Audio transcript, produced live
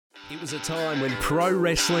It was a time when pro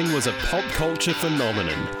wrestling was a pop culture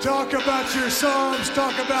phenomenon. Talk about your Psalms,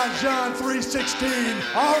 talk about John 3:16.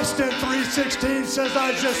 Austin 3:16 says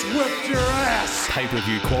I just whipped your ass.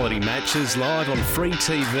 Pay-per-view quality matches live on free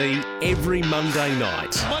TV every Monday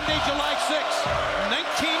night. Monday, July 6,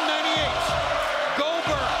 1998.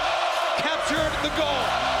 Goldberg captured the gold.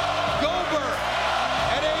 Goldberg,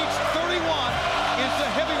 at age 31, is the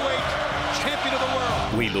heavyweight champion of the world.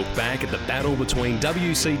 We look back at the battle between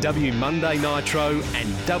WCW Monday Nitro and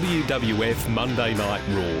WWF Monday Night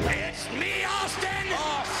Raw. It's me, Austin!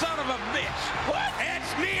 Oh, son of a bitch! What?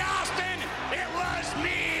 It's me, Austin! It was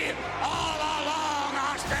me all along,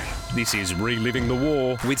 Austin! This is Reliving the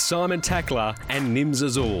War with Simon Tackler and Nims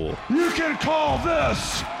Azor. You can call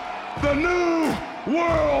this the New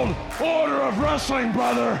World Order of Wrestling,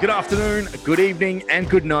 brother. Good afternoon, good evening, and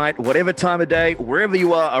good night, whatever time of day, wherever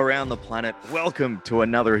you are around the planet. Welcome to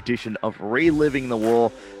another edition of Reliving the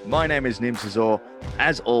War. My name is Nims Azor.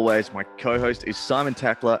 As always, my co-host is Simon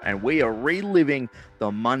Tackler, and we are reliving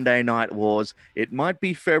the Monday Night Wars. It might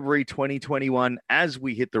be February 2021 as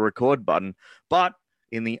we hit the record button, but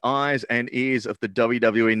in the eyes and ears of the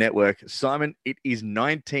WWE Network, Simon, it is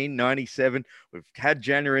 1997. We've had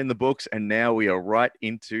January in the books, and now we are right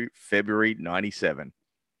into February 97.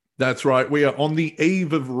 That's right. We are on the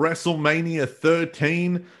eve of WrestleMania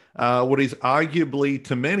 13, what is arguably,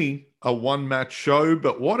 to many, a one-match show,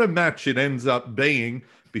 but what a match it ends up being.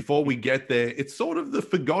 Before we get there, it's sort of the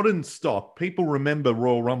forgotten stop. People remember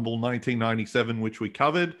Royal Rumble 1997, which we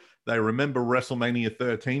covered. They remember WrestleMania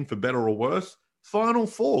 13, for better or worse. Final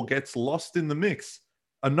Four gets lost in the mix.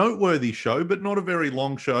 A noteworthy show, but not a very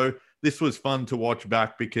long show. This was fun to watch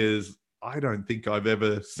back because I don't think I've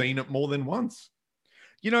ever seen it more than once.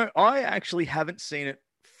 You know, I actually haven't seen it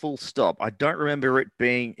full stop. I don't remember it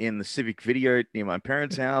being in the Civic Video near my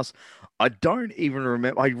parents' house. I don't even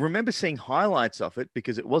remember. I remember seeing highlights of it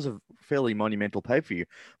because it was a fairly monumental pay-per-view,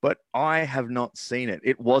 but I have not seen it.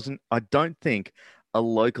 It wasn't, I don't think, a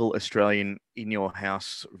local Australian in your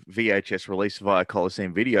house VHS release via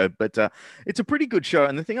Coliseum Video, but it's a pretty good show.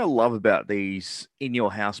 And the thing I love about these in your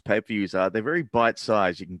house pay-per-views are they're very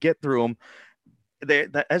bite-sized. You can get through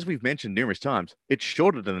them. As we've mentioned numerous times, it's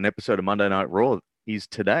shorter than an episode of Monday Night Raw is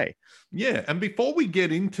today. Yeah, and before we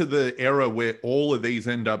get into the era where all of these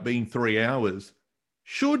end up being 3 hours,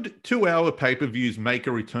 should 2-hour pay-per-views make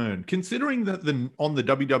a return? Considering that on the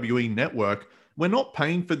WWE Network, we're not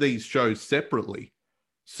paying for these shows separately.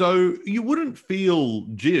 So you wouldn't feel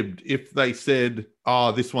jibbed if they said,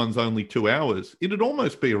 this one's only 2 hours. It'd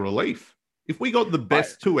almost be a relief. If we got the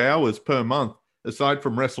best 2 hours per month, aside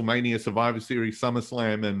from WrestleMania, Survivor Series,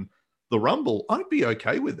 SummerSlam, and the Rumble, I'd be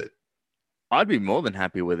okay with it. I'd be more than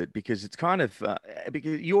happy with it because it's kind of,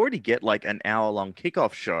 because you already get like an hour-long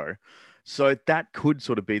kickoff show. So that could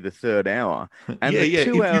sort of be the third hour. And yeah. If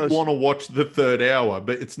you want to watch the third hour,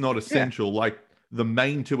 but it's not essential, like the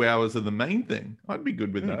main 2 hours are the main thing. I'd be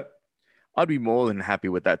good with that. I'd be more than happy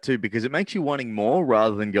with that too, because it makes you wanting more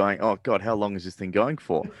rather than going, oh God, how long is this thing going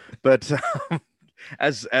for? But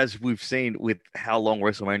as we've seen with how long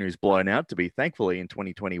WrestleMania is blown out to be, thankfully in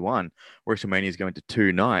 2021, WrestleMania is going to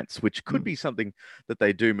 2 nights, which could be something that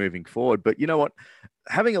they do moving forward. But you know what?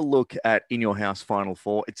 Having a look at In Your House Final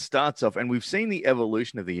Four, it starts off, and we've seen the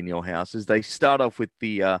evolution of the In Your House as they start off with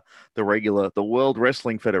the World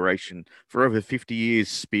Wrestling Federation for over 50 years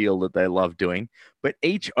spiel that they love doing. But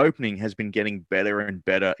each opening has been getting better and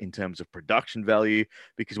better in terms of production value,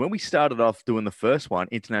 because when we started off doing the first one,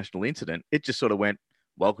 International Incident, it just sort of went,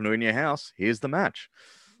 welcome to In Your House, here's the match.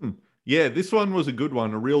 Yeah, this one was a good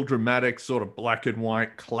one, a real dramatic sort of black and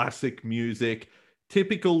white classic music.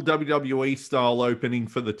 Typical WWE style opening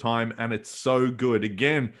for the time, and it's so good.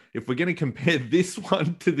 Again, if we're going to compare this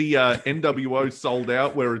one to the NWO Sold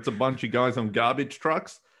Out, where it's a bunch of guys on garbage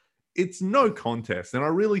trucks, it's no contest. And I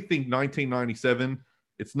really think 1997,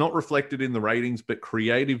 it's not reflected in the ratings, but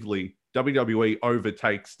creatively, WWE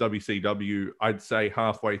overtakes WCW, I'd say,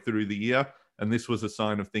 halfway through the year. And this was a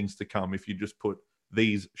sign of things to come if you just put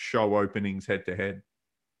these show openings head to head.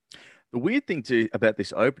 The weird thing about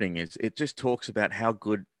this opening is it just talks about how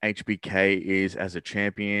good HBK is as a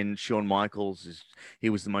champion. Shawn Michaels, he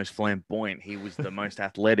was the most flamboyant. He was the most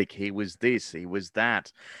athletic. He was this, he was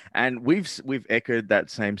that. And we've echoed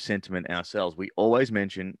that same sentiment ourselves. We always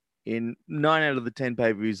mention in 9 out of the 10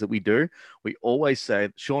 pay-per-views that we do, we always say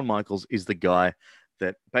Shawn Michaels is the guy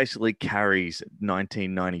that basically carries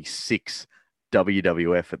 1996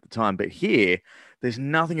 WWF at the time. But here, there's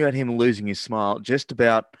nothing about him losing his smile, just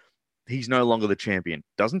about he's no longer the champion.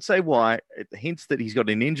 Doesn't say why. It hints that he's got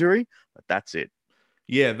an injury, but that's it.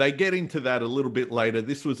 Yeah, they get into that a little bit later.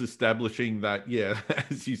 This was establishing that, yeah,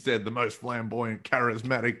 as you said, the most flamboyant,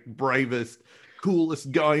 charismatic, bravest,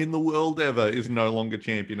 coolest guy in the world ever is no longer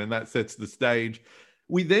champion, and that sets the stage.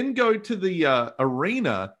 We then go to the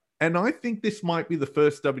arena, and I think this might be the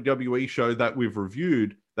first WWE show that we've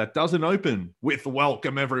reviewed that doesn't open with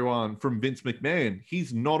 "Welcome everyone" from Vince McMahon.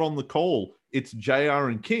 He's not on the call. It's JR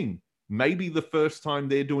and King. Maybe the first time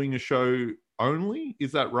they're doing a show only.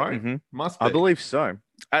 Is that right? Mm-hmm. Must be. I believe so.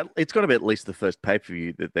 It's got to be at least the first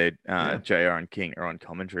pay-per-view that they're JR and King are on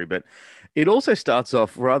commentary. But it also starts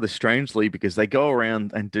off rather strangely because they go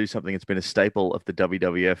around and do something that's been a staple of the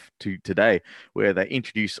WWF to today, where they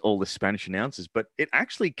introduce all the Spanish announcers. But it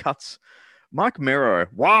actually cuts. Mark Mero,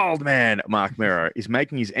 wild man Mark Mero, is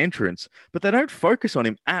making his entrance, but they don't focus on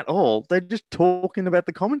him at all. They're just talking about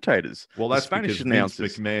the commentators. Well, that's Spanish because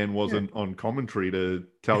announcers. Vince McMahon wasn't on commentary to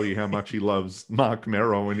tell you how much he loves Mark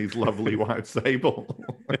Mero and his lovely wife Sable.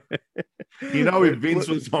 You know, if Vince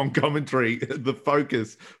was on commentary, the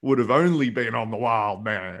focus would have only been on the wild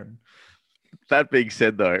man. That being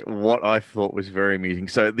said, though, what I thought was very amusing.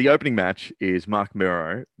 So the opening match is Mark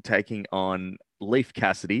Mero taking on Leif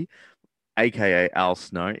Cassidy, aka Al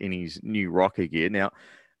Snow, in his new rocker gear. Now,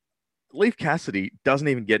 Leif Cassidy doesn't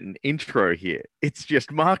even get an intro here. It's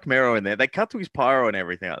just Mark Mero in there. They cut to his pyro and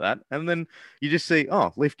everything like that. And then you just see,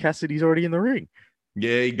 oh, Leif Cassidy's already in the ring.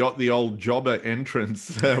 Yeah, he got the old jobber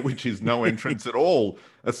entrance, which is no entrance at all.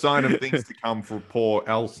 A sign of things to come for poor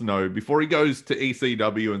Al Snow before he goes to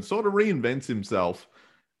ECW and sort of reinvents himself.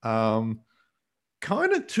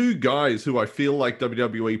 Kind of two guys who I feel like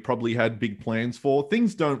WWE probably had big plans for.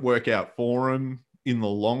 Things don't work out for him in the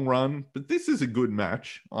long run, but this is a good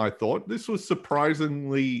match, I thought. This was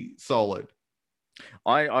surprisingly solid.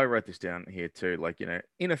 I wrote this down here too, like,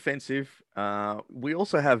 inoffensive. We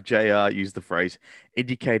also have JR use the phrase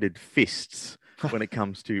educated fists when it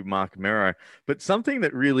comes to Mark Mero. But something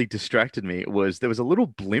that really distracted me was there was a little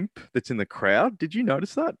blimp that's in the crowd. Did you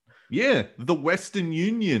notice that? Yeah, the Western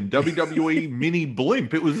Union WWE mini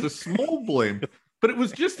blimp. It was a small blimp, but it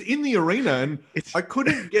was just in the arena, and I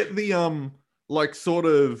couldn't get the like sort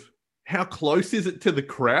of how close is it to the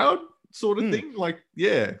crowd sort of thing. Like,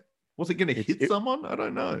 yeah, was it going to hit someone? I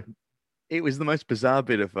don't know. It was the most bizarre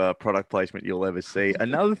bit of product placement you'll ever see.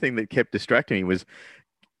 Another thing that kept distracting me was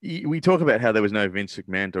we talk about how there was no Vince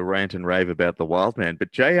McMahon to rant and rave about the Wild Man,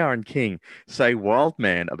 but JR and King say Wild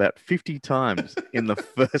Man about 50 times in the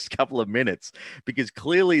first couple of minutes because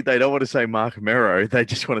clearly they don't want to say Mark Mero. They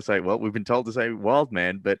just want to say, well, we've been told to say Wild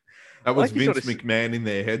Man, but that was like Vince McMahon in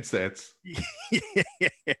their headsets. yeah.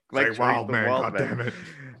 Say Wild Man, God damn it.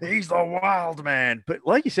 He's the Wild Man. But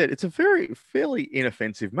like you said, it's a fairly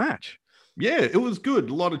inoffensive match. Yeah, it was good.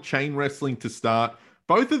 A lot of chain wrestling to start.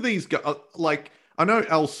 Both of these guys, like, I know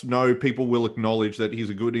Al Snow, people will acknowledge that he's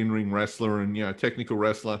a good in-ring wrestler and, technical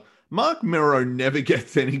wrestler. Mark Mero never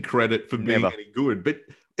gets any credit for being any good. But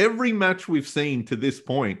every match we've seen to this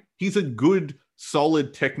point, he's a good,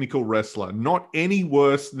 solid technical wrestler. Not any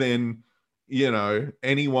worse than,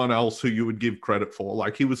 anyone else who you would give credit for.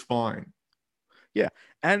 Like, he was fine. Yeah.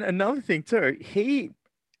 And another thing, too,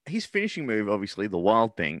 his finishing move, obviously, the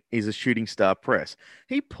Wild Thing, is a shooting star press.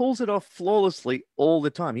 He pulls it off flawlessly all the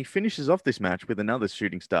time. He finishes off this match with another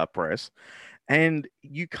shooting star press. And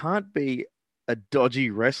you can't be a dodgy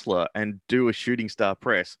wrestler and do a shooting star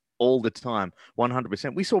press all the time,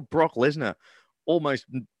 100%. We saw Brock Lesnar almost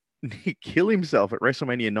kill himself at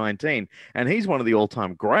WrestleMania 19, and he's one of the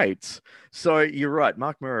all-time greats. So you're right.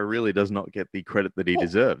 Mark Mero really does not get the credit that he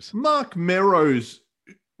deserves. Mark Mero's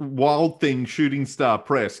Wild Thing shooting star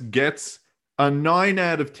press gets a 9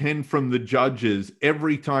 out of 10 from the judges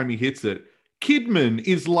every time he hits it. Kidman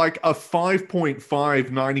is like a 5.5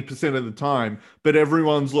 90% of the time, but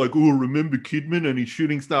everyone's like, oh, remember Kidman and his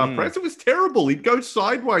shooting star press? It was terrible. He'd go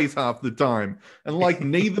sideways half the time and like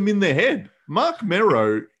knee them in the head. Mark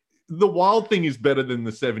Mero, the Wild Thing is better than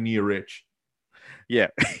the 7-year itch. Yeah,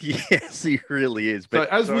 yes, he really is. But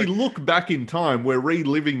so as we look back in time, we're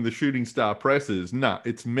reliving the shooting star presses.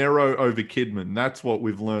 It's Mero over Kidman. That's what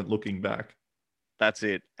we've learned looking back. That's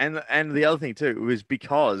it. And the other thing, too, was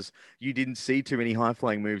because you didn't see too many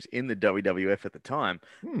high-flying moves in the WWF at the time,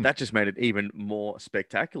 that just made it even more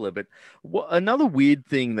spectacular. But another weird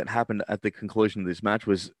thing that happened at the conclusion of this match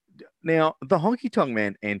was, now, the Honky Tonk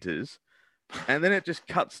Man enters, and then it just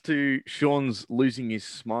cuts to Shawn's losing his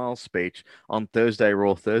smile speech on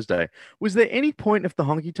Raw Thursday. Was there any point of the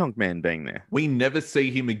Honky Tonk Man being there? We never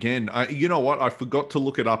see him again. You know what? I forgot to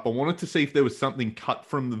look it up. I wanted to see if there was something cut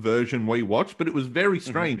from the version we watched, but it was very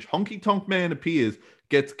strange. Honky Tonk Man appears,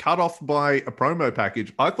 gets cut off by a promo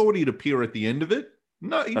package. I thought he'd appear at the end of it.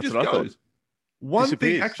 No, he just goes. One thing,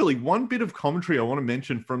 disappears. actually, one bit of commentary I want to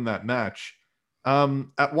mention from that match.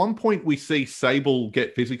 At one point, we see Sable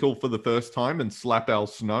get physical for the first time and slap Al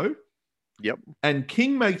Snow. Yep. And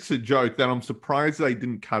King makes a joke that I'm surprised they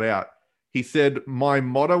didn't cut out. He said, "My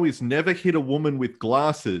motto is never hit a woman with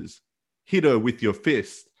glasses. Hit her with your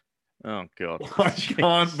fist." Oh God. I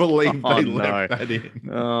can't believe they no. left that in.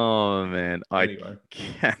 Oh man, Anyway. I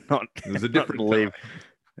cannot. It was a cannot different believe.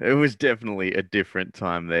 time. It was definitely a different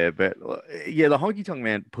time there, but yeah, the Honky Tonk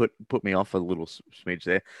Man put me off a little smidge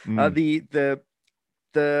there.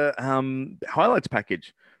 The highlights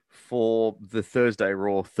package for the Thursday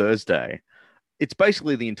Raw Thursday, it's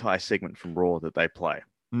basically the entire segment from Raw that they play.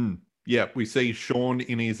 Yeah, we see Sean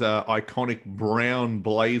in his iconic brown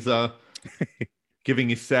blazer giving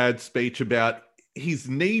his sad speech about his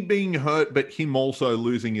knee being hurt, but him also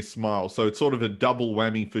losing his smile. So it's sort of a double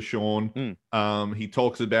whammy for Sean. He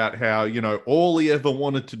talks about how, all he ever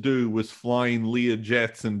wanted to do was fly in Lear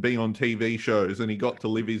jets and be on TV shows, and he got to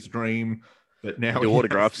live his dream. But now Do he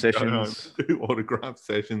autograph has to go sessions. home, do autograph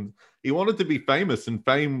sessions. He wanted to be famous, and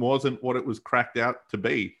fame wasn't what it was cracked out to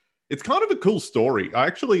be. It's kind of a cool story. I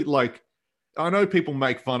actually I know people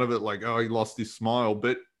make fun of it, like, oh, he lost his smile.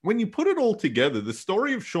 But when you put it all together, the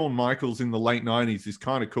story of Shawn Michaels in the late 90s is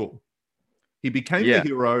kind of cool. He became the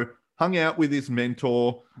hero, hung out with his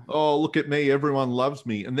mentor. Oh, look at me. Everyone loves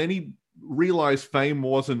me. And then he realized fame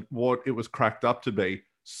wasn't what it was cracked up to be,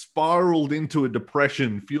 spiraled into a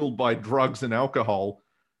depression fueled by drugs and alcohol,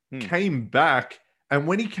 came back. And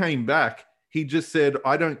when he came back, he just said,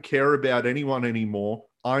 I don't care about anyone anymore.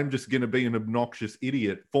 I'm just going to be an obnoxious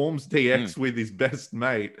idiot. Forms DX with his best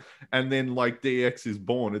mate. And then DX is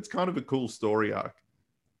born. It's kind of a cool story arc.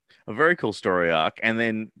 A very cool story arc, and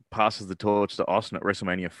then passes the torch to Austin at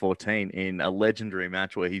WrestleMania 14 in a legendary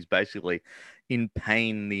match where he's basically in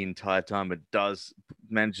pain the entire time, but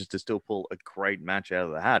manages to still pull a great match out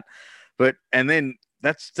of the hat. And then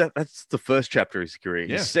that's the first chapter of his career.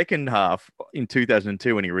 Yeah. His second half in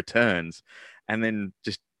 2002 when he returns, and then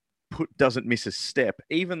just doesn't miss a step.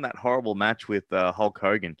 Even that horrible match with Hulk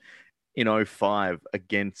Hogan in 2005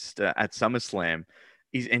 against at SummerSlam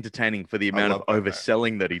is entertaining for the amount of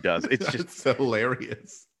overselling that he does. It's just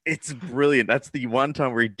hilarious. It's brilliant. That's the one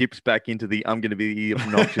time where he dips back into the I'm going to be the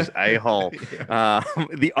obnoxious a-hole.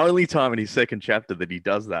 The only time in his second chapter that he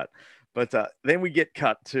does that. But then we get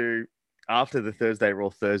cut to after the Thursday Raw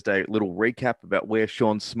Thursday little recap about where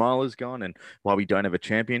Sean's smile has gone and why we don't have a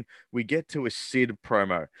champion. We get to a Sid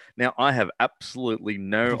promo. Now, I have absolutely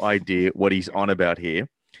no idea what he's on about here.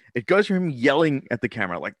 It goes from him yelling at the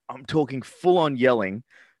camera, like I'm talking full on yelling.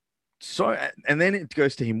 And then it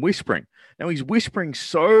goes to him whispering. Now he's whispering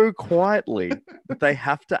so quietly that they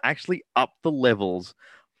have to actually up the levels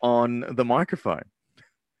on the microphone.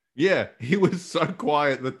 Yeah, he was so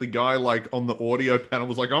quiet that the guy on the audio panel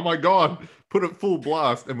was like, oh my God, put it full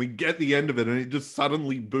blast. And we get the end of it and it just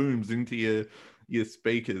suddenly booms into your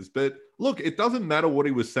speakers. But look, it doesn't matter what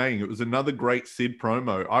he was saying. It was another great Sid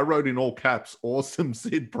promo. I wrote in all caps, awesome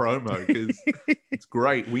Sid promo, because it's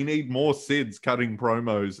great. We need more Sids cutting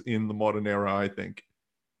promos in the modern era, I think.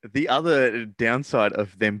 The other downside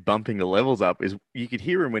of them bumping the levels up is you could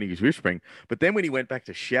hear him when he was whispering, but then when he went back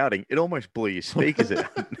to shouting, it almost blew your speakers out.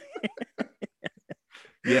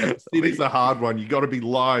 Yeah, it is a hard one. You got to be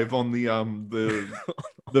live on the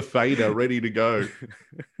fader, ready to go.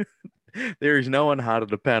 There is no one harder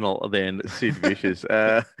to panel than Sid Vicious.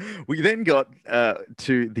 We then got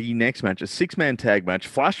to the next match, a 6-man tag match,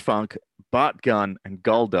 Flash Funk, Bart Gunn, and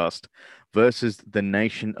Goldust versus the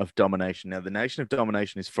Nation of Domination. Now, the Nation of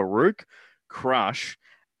Domination is Farouk, Crush,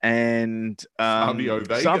 and Savio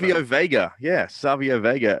Vega. Yeah, Savio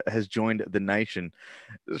Vega has joined the Nation.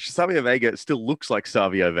 Savio Vega still looks like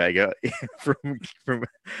Savio Vega from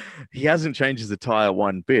he hasn't changed his attire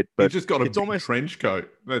one bit, but he's just got a almost trench coat.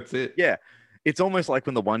 That's it. Yeah. It's almost like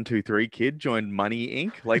when the 1-2-3 Kid joined Money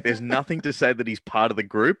Inc. Like there's nothing to say that he's part of the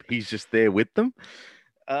group. He's just there with them.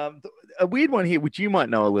 A weird one here, which you might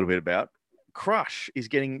know a little bit about. Crush is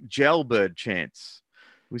getting jailbird chants.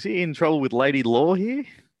 Was he in trouble with Lady Law here?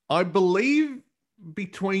 I believe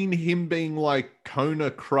between him being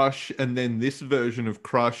Kona Crush and then this version of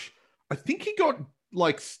Crush, I think he got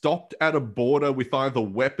stopped at a border with either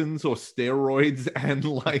weapons or steroids, and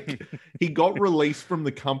he got released from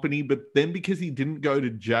the company, but then because he didn't go to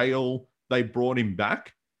jail, they brought him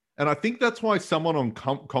back. And I think that's why someone on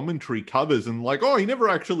commentary covers and oh, he never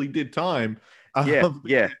actually did time.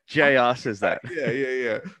 Yeah. JR says that.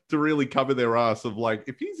 Yeah. To really cover their ass of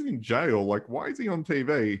if he's in jail, why is he on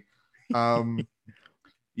TV?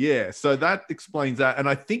 Yeah, so that explains that. And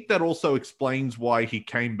I think that also explains why he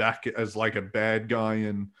came back as a bad guy.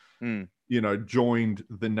 And joined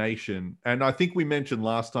the Nation. And I think we mentioned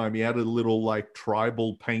last time he had a little like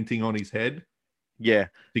tribal painting on his head. Yeah.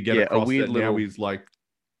 To get across that now he's like,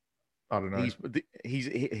 I don't know.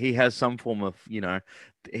 He has some form of,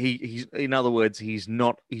 he's in other words, he's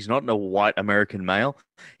not a white American male.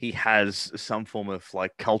 He has some form of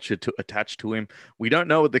like culture attached to him. We don't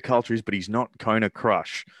know what the culture is, but he's not Kona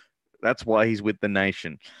Crush. That's why he's with the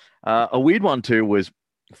Nation. A weird one too was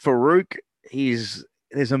Farouk.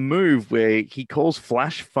 There's a move where he calls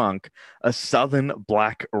Flash Funk a Southern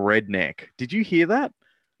black redneck. Did you hear that?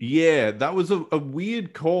 Yeah, that was a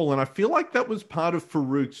weird call. And I feel like that was part of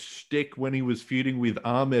Farouk's shtick when he was feuding with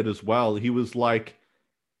Ahmed as well. He was like,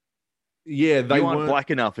 yeah, they weren't black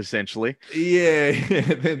enough, essentially. Yeah,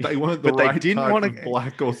 they weren't the right type of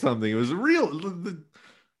black or something. It was real.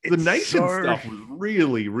 The Nation stuff was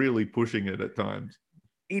really, really pushing it at times.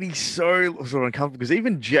 It is so sort of uncomfortable because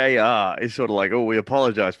even JR is sort of like, oh, we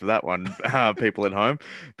apologize for that one, people at home,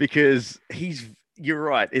 because you're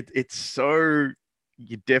right. It's so,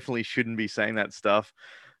 you definitely shouldn't be saying that stuff.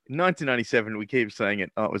 In 1997, we keep saying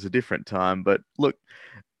it. Oh, it was a different time. But look,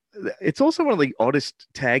 it's also one of the oddest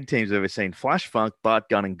tag teams I've ever seen. Flash Funk, Bart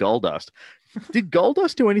Gunn, and Goldust. Did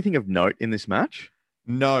Goldust do anything of note in this match?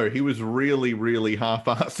 No, he was really, really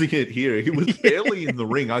half-assing it here. He was barely in the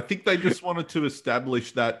ring. I think they just wanted to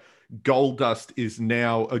establish that Goldust is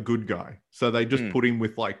now a good guy. So they just put him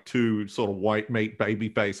with like two sort of white meat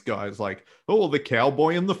babyface guys, like, oh, the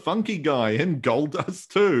cowboy and the funky guy and Goldust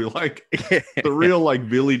too. Like the real like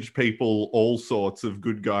village people, all sorts of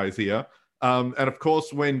good guys here. And of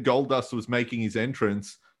course, when Goldust was making his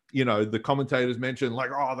entrance, the commentators mentioned like,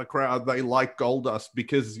 oh, the crowd, they like Goldust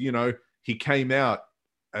because, he came out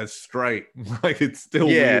as straight. Like it's still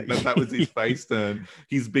weird that was his face turn.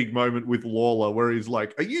 His big moment with Lawler where he's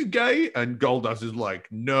like, are you gay? And Goldust is like,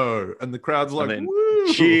 no. And the crowd's like,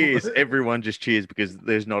 woo! Cheers. Everyone just cheers because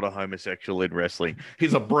there's not a homosexual in wrestling.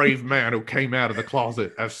 He's a brave man who came out of the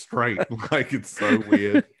closet as straight. Like it's so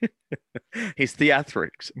weird. His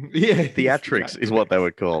theatrics. Yeah. Theatrics is what they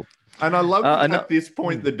were called. And I love at this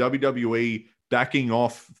point the WWE backing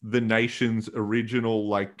off the Nation's original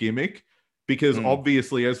like gimmick. Because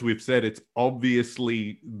obviously, as we've said, it's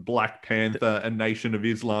obviously Black Panther and Nation of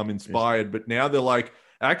Islam inspired. But now they're like,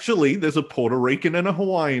 actually, there's a Puerto Rican and a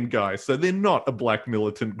Hawaiian guy. So they're not a black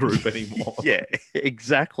militant group anymore. Yeah,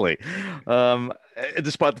 exactly.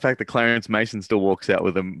 Despite the fact that Clarence Mason still walks out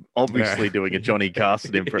with them, obviously doing a Johnny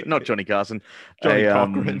Carson impression. Not Johnny Carson.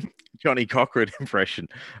 Cochran. Johnny Cochran impression.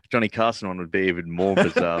 Johnny Carson one would be even more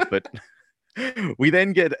bizarre. But... we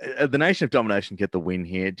then get the Nation of Domination get the win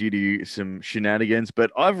here due to some shenanigans,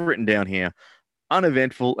 but I've written down here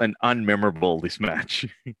uneventful and unmemorable this match.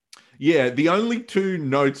 Yeah, the only two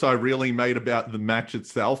notes I really made about the match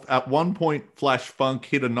itself, at one point Flash Funk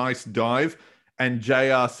hit a nice dive and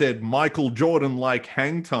JR said Michael Jordan like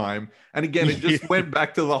hang time. And again, it just went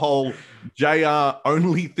back to the whole JR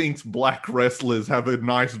only thinks black wrestlers have a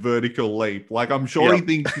nice vertical leap. Like I'm sure he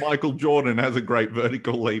thinks Michael Jordan has a great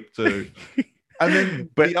vertical leap too. And then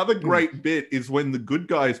the other great bit is when the good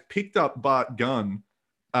guys picked up Bart Gunn.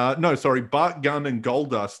 Bart Gunn and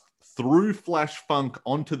Goldust threw Flash Funk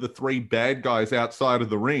onto the three bad guys outside of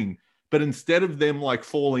the ring. But instead of them like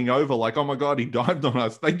falling over, like, oh my God, he dived on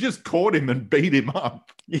us, they just caught him and beat him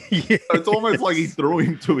up. Yes. So it's almost like he threw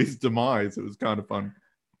him to his demise. It was kind of fun.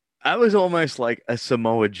 That was almost like a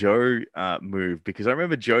Samoa Joe move because I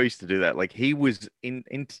remember Joe used to do that. Like he was in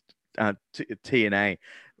TNA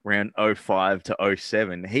around 05 to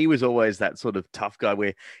 07. He was always that sort of tough guy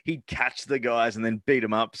where he'd catch the guys and then beat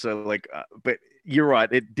them up. So like, but you're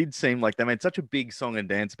right. It did seem like they made such a big song and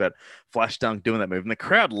dance about Flash Dunk doing that move, and the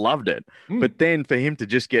crowd loved it. But then for him to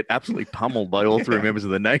just get absolutely pummeled by all three members of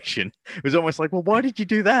the Nation, it was almost like, well, why did you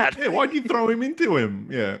do that? Yeah, why did you throw him into him?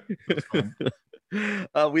 Yeah.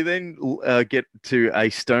 We then get to a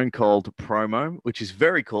Stone Cold promo, which is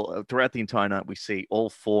very cool. Throughout the entire night, we see all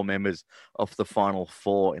four members of the Final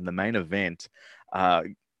Four in the main event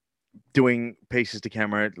doing pieces to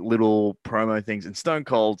camera, little promo things. And Stone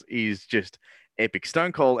Cold is just epic.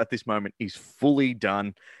 Stone Cold at this moment is fully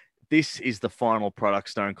done. This is the final product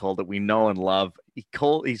Stone Cold that we know and love.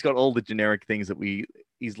 He's got all the generic things that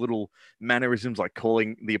his little mannerisms, like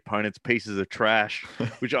calling the opponents pieces of trash,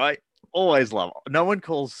 which I always love. No one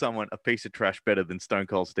calls someone a piece of trash better than Stone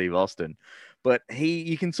Cold Steve Austin, but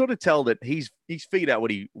you can sort of tell that he's figured out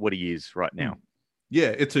what he is right now.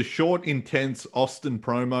 Yeah, it's a short, intense Austin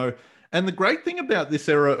promo. And the great thing about this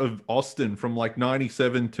era of Austin from like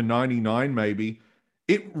 97 to 99, maybe,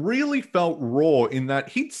 it really felt raw in that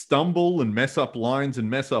he'd stumble and mess up lines and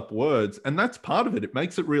mess up words. And that's part of it. It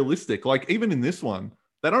makes it realistic. Like even in this one,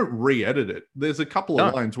 They don't re-edit it. There's a couple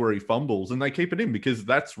of No. lines where he fumbles and they keep it in because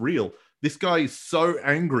that's real. This guy is so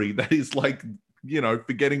angry that he's like,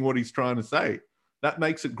 forgetting what he's trying to say. That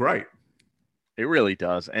makes it great. It really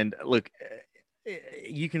does. And look,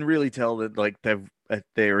 you can really tell that like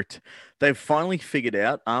they've finally figured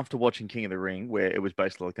out after watching King of the Ring, where it was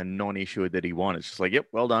basically like a non-issue that he won. It's just like, yep,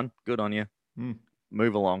 well done, good on you.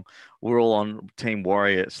 Move along. We're all on Team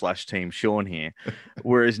Warrior / Team Sean here.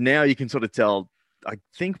 Whereas now you can sort of tell, I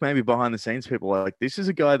think maybe behind the scenes, people are like, this is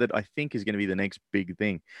a guy that I think is going to be the next big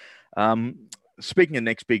thing. Speaking of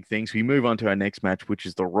next big things, we move on to our next match, which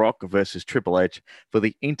is The Rock versus Triple H for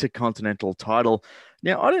the Intercontinental title.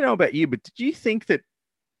 Now, I don't know about you, but did you think that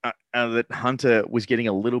that Hunter was getting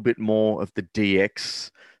a little bit more of the DX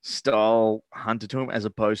style Hunter to him as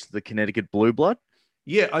opposed to the Connecticut Blue Blood?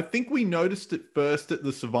 Yeah, I think we noticed it first at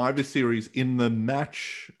the Survivor Series in the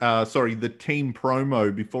match, the team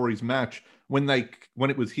promo before his match. When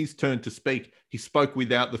it was his turn to speak, he spoke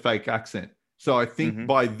without the fake accent. So I think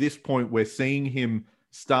by this point, we're seeing him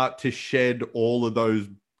start to shed all of those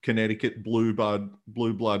Connecticut blue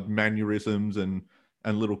blood mannerisms and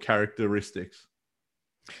little characteristics.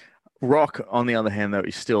 Rock, on the other hand, though,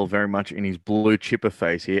 is still very much in his blue chipper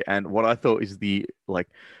phase here. And what I thought is the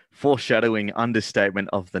foreshadowing understatement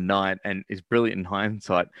of the night and is brilliant in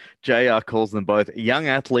hindsight. JR calls them both young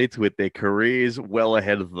athletes with their careers well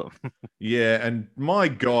ahead of them. Yeah, and my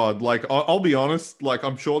God, I'll be honest,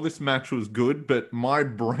 I'm sure this match was good, but my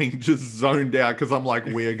brain just zoned out because I'm like,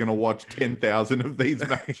 we're going to watch 10,000 of these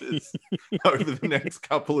matches over the next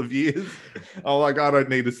couple of years. I'm like, I don't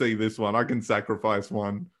need to see this one. I can sacrifice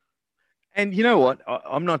one. And you know what?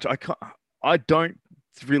 I don't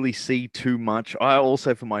really see too much. I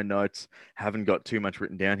also, for my notes, haven't got too much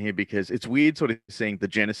written down here because it's weird sort of seeing the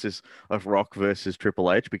genesis of Rock versus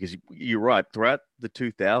Triple H, because you're right, throughout the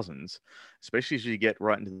 2000s, especially as you get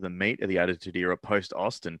right into the meat of the Attitude Era post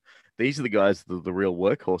Austin, these are the guys, the real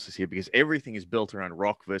workhorses here, because everything is built around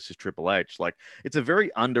Rock versus Triple H. Like, it's a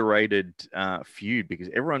very underrated feud because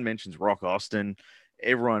everyone mentions Rock Austin.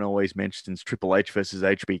 Everyone always mentions Triple H versus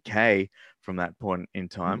HBK from that point in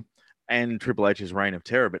time. And Triple H's reign of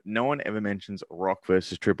terror, but no one ever mentions Rock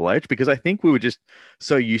versus Triple H because I think we were just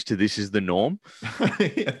so used to this is the norm.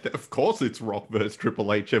 Yeah, of course it's Rock versus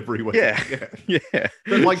Triple H every week. Yeah.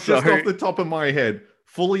 But just off the top of my head,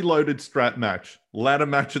 fully loaded strap match, ladder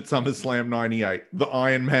match at SummerSlam 98, the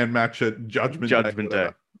Iron Man match at Judgment Day.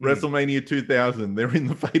 WrestleMania 2000, they're in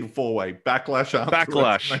the Fatal 4-Way. Backlash after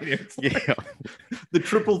WrestleMania. Yeah. The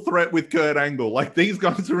triple threat with Kurt Angle. These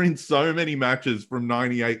guys are in so many matches from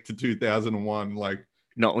 98 to 2001.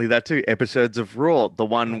 Not only that too, episodes of Raw, the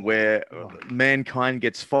one where Mankind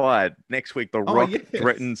gets fired. Next week, The Rock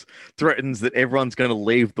threatens that everyone's going to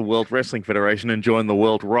leave the World Wrestling Federation and join the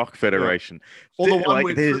World Rock Federation. Or the one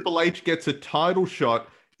where Triple H gets a title shot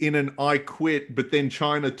in an I Quit, but then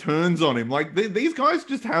China turns on him. These guys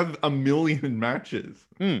just have a million matches.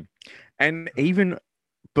 And even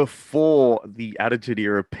before the Attitude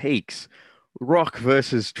Era peaks, Rock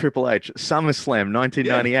versus Triple H, SummerSlam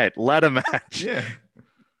 1998, ladder match. Yeah.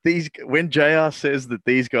 When JR says that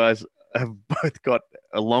these guys have both got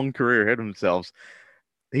a long career ahead of themselves,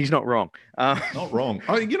 he's not wrong. Not wrong.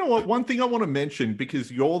 You know what? One thing I want to mention,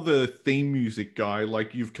 because you're the theme music guy,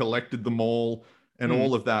 you've collected them all and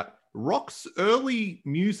all of that. Rock's early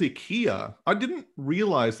music here, I didn't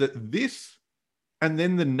realize that this and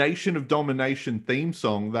then the Nation of Domination theme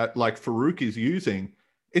song that Farouk is using,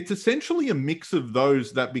 it's essentially a mix of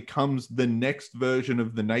those that becomes the next version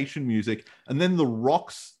of the Nation music. And then the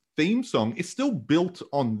Rock's theme song is still built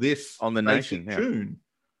on this on the Nation tune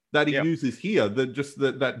that he uses here,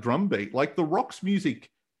 that drum beat. The Rock's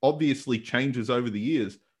music obviously changes over the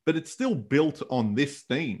years, but it's still built on this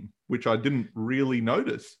theme, which I didn't really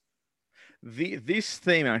notice. This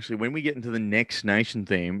theme, actually, when we get into the Next Nation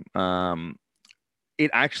theme, it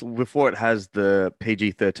actually, before it has the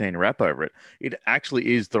PG-13 rap over it, it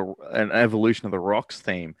actually is an evolution of the Rock's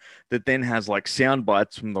theme that then has sound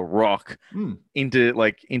bites from the Rock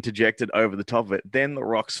interjected over the top of it. Then the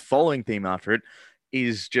Rock's following theme after it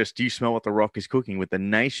is just "You Smell What the Rock Is Cooking" with the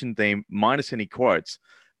Nation theme minus any quotes.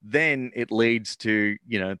 Then it leads to,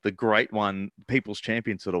 the great one, People's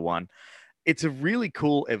Champion sort of one. It's a really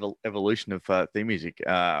cool evolution of theme music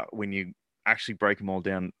when you actually break them all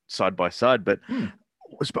down side by side. But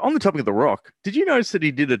on the topic of The Rock, did you notice that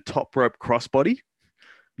he did a top rope crossbody?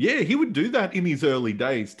 Yeah, he would do that in his early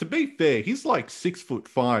days. To be fair, he's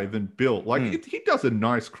 6'5" and built. He does a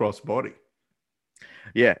nice crossbody.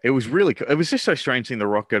 Yeah, it was really cool. It was just so strange seeing The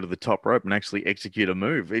Rock go to the top rope and actually execute a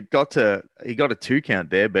move. He got a 2 count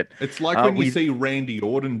there, but It's like when you see Randy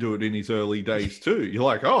Orton do it in his early days too. You're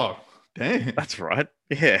like, oh, damn. That's right.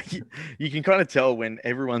 Yeah, you can kind of tell when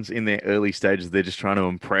everyone's in their early stages, they're just trying to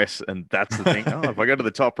impress, and that's the thing. Oh, if I go to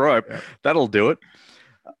the top rope, that'll do it.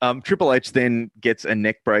 Triple H then gets a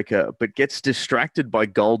neck breaker, but gets distracted by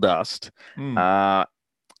Goldust.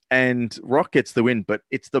 And Rock gets the win, but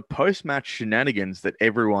it's the post-match shenanigans that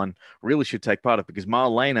everyone really should take part of, because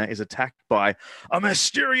Marlena is attacked by a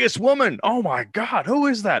mysterious woman. Oh my God, who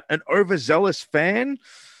is that? An overzealous fan?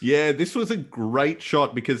 Yeah, this was a great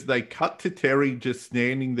shot because they cut to Terry just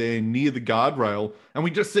standing there near the guardrail, and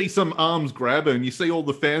we just see some arms grab her, and you see all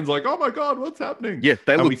the fans like, oh my God, what's happening? Yeah,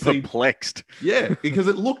 they look perplexed. Yeah, because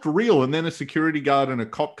it looked real, and then a security guard and a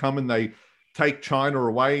cop come and they take China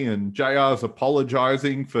away, and JR's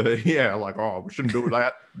apologizing for, like, oh, we shouldn't do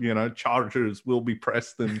that. Charges will be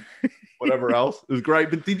pressed and whatever else. It was great.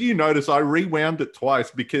 But did you notice I rewound it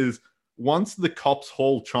twice because once the cops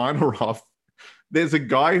haul China off, there's a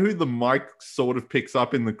guy who the mic sort of picks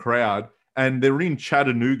up in the crowd, and they're in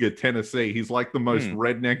Chattanooga, Tennessee. He's like the most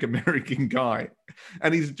redneck American guy.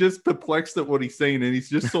 And he's just perplexed at what he's seen, and he's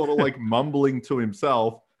just sort of like mumbling to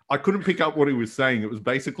himself. I couldn't pick up what he was saying. It was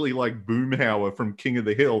basically like Boomhauer from King of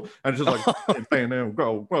the Hill. And just like,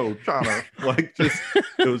 go, whoa, China. Like, just,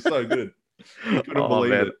 it was so good. I couldn't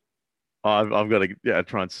believe it. I've got to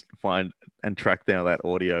try and find and track down that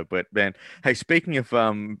audio. But man, hey, speaking of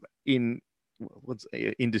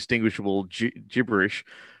indistinguishable gibberish,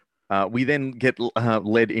 we then get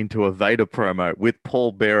led into a Vader promo with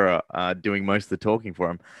Paul Bearer doing most of the talking for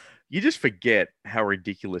him. You just forget how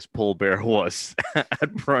ridiculous Paul Bearer was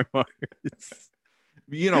at promos.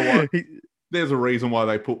 You know what? There's a reason why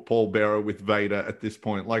they put Paul Bearer with Vader at this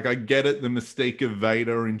point. Like, I get it, the mystique of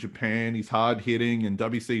Vader in Japan. He's hard hitting and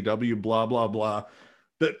WCW, blah, blah, blah.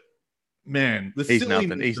 But man, the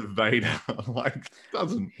silliness of Vader,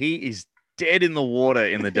 he is dead in the water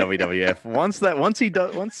in the WWF.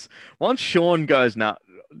 Once Sean goes, nah,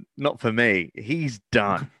 not for me, he's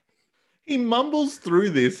done. He mumbles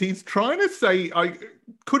through this. He's trying to say, I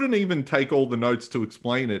couldn't even take all the notes to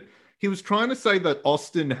explain it. He was trying to say that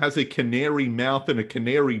Austin has a canary mouth and a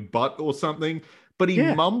canary butt or something, but he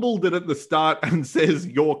mumbled it at the start and says,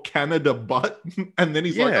 your Canada butt. And then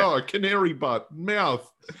he's like, oh, canary butt, mouth.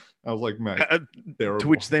 I was like, mate, to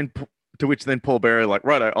which then Paul Bearer like,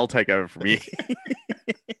 right, I'll take over from you.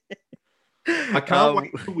 I can't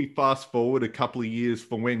wait till we fast forward a couple of years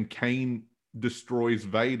for when Kane destroys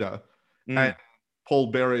Vader. And Paul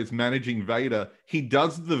Bearer is managing Vader. He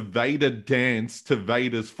does the Vader dance to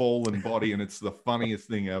Vader's fallen body, and it's the funniest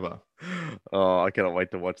thing ever. Oh, I cannot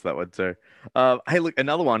wait to watch that one too. Hey, look,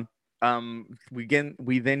 another one. We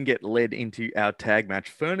then get led into our tag match.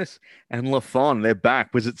 Furnace and LaFon, they're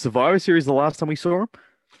back. Was it Survivor Series the last time we saw them?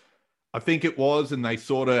 I think it was, and they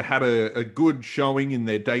sort of had a good showing in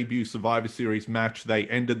their debut Survivor Series match. They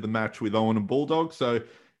ended the match with Owen and Bulldog, so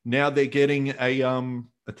now they're getting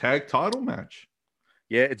a tag title match.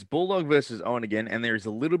 Yeah, it's Bulldog versus Owen again, and there is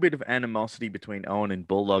a little bit of animosity between Owen and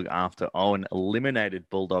Bulldog after Owen eliminated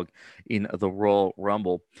Bulldog in the Royal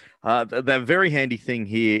Rumble. The very handy thing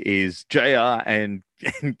here is JR and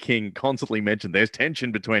King constantly mention there's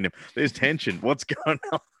tension between them. There's tension. What's going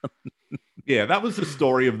on? Yeah, that was the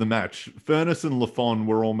story of the match. Furnace and LaFon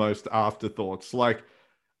were almost afterthoughts. Like,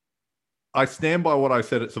 I stand by what I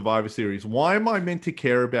said at Survivor Series. Why am I meant to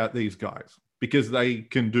care about these guys? Because they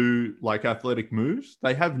can do like athletic moves.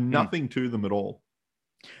 They have nothing to them at all.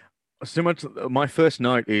 So much. My first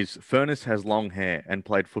note is Furnace has long hair and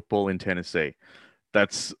played football in Tennessee.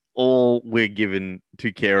 That's all we're given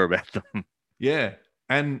to care about them. Yeah.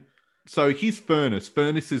 And so he's Furnace.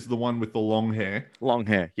 Furnace is the one with the long hair. Long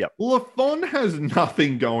hair, yep. LaFon has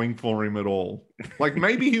nothing going for him at all. Like,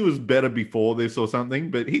 maybe he was better before this or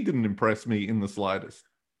something, but he didn't impress me in the slightest.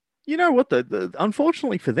 You know what?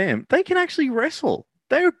 Unfortunately for them, they can actually wrestle.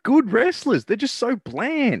 They're good wrestlers. They're just so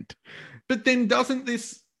bland. But then doesn't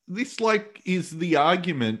this like is the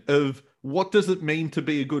argument of what does it mean to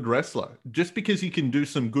be a good wrestler? Just because you can do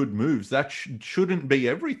some good moves, that shouldn't be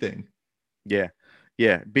everything. Yeah.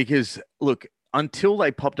 Yeah. Because look, until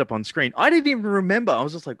they popped up on screen, I didn't even remember. I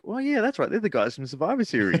was just like, well, yeah, that's right. They're the guys from Survivor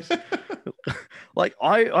Series. Like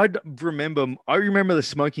I remember the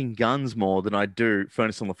Smoking Guns more than I do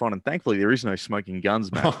Furnace and LaFon, and thankfully there is no Smoking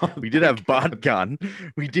Guns match. We did have Bart Gunn,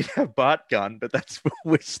 but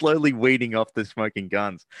we're slowly weeding off the Smoking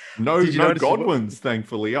Guns. No Godwins,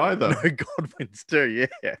 thankfully either. No Godwins too,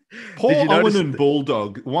 yeah. Paul Owen and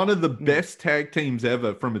Bulldog, one of the best tag teams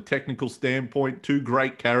ever from a technical standpoint. Two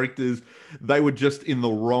great characters. They were just in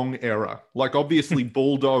the wrong era. Like obviously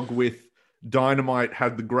Bulldog with Dynamite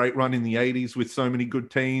had the great run in the 80s with so many good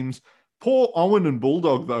teams. Paul Owen and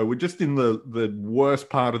Bulldog, though, were just in the worst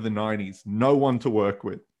part of the 90s. No one to work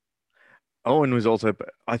with. Owen was also,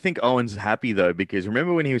 I think Owen's happy, though, because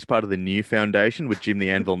remember when he was part of the New Foundation with Jim the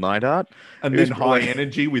Anvil Neidhart? And then High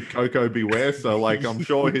Energy with Coco Beware. So, like, I'm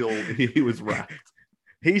sure he was wrapped.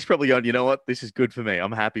 He's probably going, you know what? This is good for me.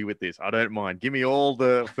 I'm happy with this. I don't mind. Give me all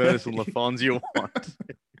the Furnace and LaFons you want.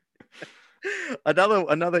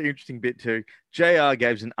 Another interesting bit too. JR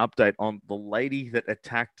gave an update on the lady that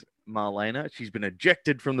attacked Marlena. She's been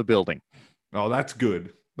ejected from the building. Oh, that's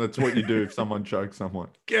good. That's what you do if someone chokes someone.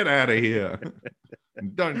 Get out of here.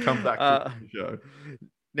 Don't come back to the show.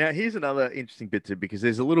 Now, here's another interesting bit too, because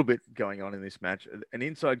there's a little bit going on in this match. An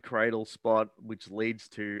inside cradle spot, which leads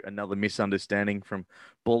to another misunderstanding from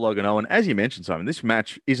Bulldog and Owen. As you mentioned, Simon, this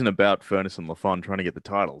match isn't about Furnace and LaFon trying to get the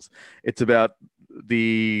titles. It's about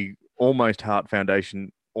the almost Hart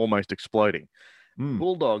Foundation almost exploding.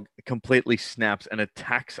 Bulldog completely snaps and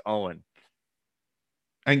attacks Owen.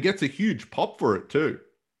 And gets a huge pop for it too.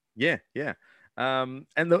 Yeah. And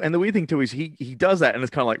the weird thing too is he does that and it's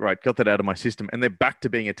kind of like, right, got that out of my system. And they're back to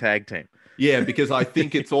being a tag team. Yeah, because I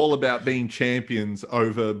think it's all about being champions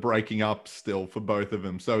over breaking up still for both of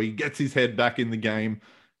them. So he gets his head back in the game.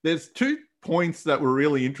 There's 2 points that were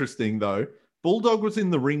really interesting though. Bulldog was in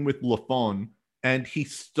the ring with LaFon, and he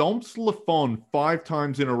stomps LaFon 5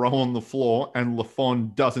 times in a row on the floor, and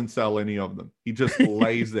LaFon doesn't sell any of them. He just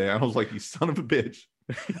lays there. I was like, you son of a bitch.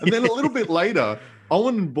 And then a little bit later,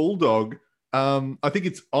 Owen and Bulldog, I think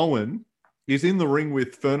it's Owen, is in the ring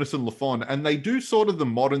with Furnace and LaFon, and they do sort of the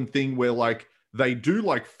modern thing where like they do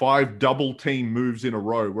like 5 double team moves in a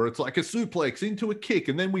row, where it's like a suplex into a kick,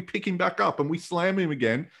 and then we pick him back up and we slam him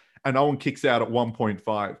again, and Owen kicks out at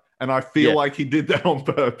 1.5. And I feel like he did that on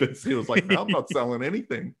purpose. He was like, no, I'm not selling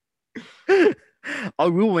anything. I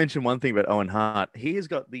will mention one thing about Owen Hart. He has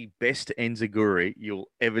got the best enziguri you'll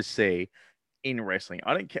ever see in wrestling.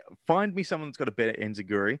 I don't care. Find me someone that's got a better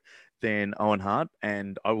enziguri than Owen Hart,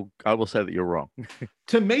 and I will say that you're wrong.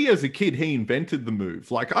 To me, as a kid, he invented the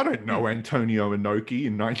move. Like, I don't know Antonio Inoki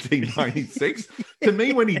in 1996. To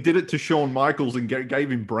me, when he did it to Shawn Michaels and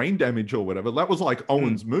gave him brain damage or whatever, that was like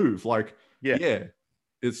Owen's move. Like, yeah.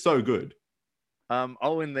 It's so good.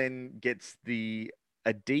 Owen then gets a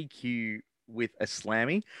DQ with a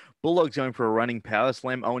slammy. Bulldog's going for a running power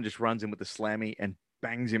slam. Owen just runs in with the slammy and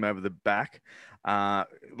bangs him over the back.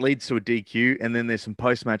 Leads to a DQ. And then there's some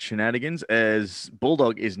post-match shenanigans as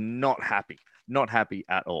Bulldog is not happy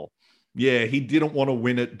at all. Yeah, he didn't want to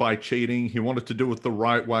win it by cheating. He wanted to do it the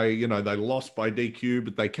right way. You know, they lost by DQ,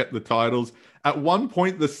 but they kept the titles. At one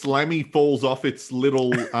point, the slammy falls off its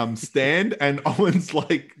little stand, and Owen's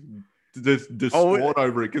like distraught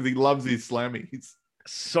over it because he loves his slammy.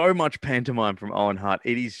 So much pantomime from Owen Hart.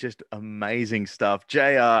 It is just amazing stuff.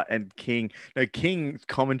 JR and King's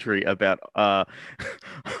commentary about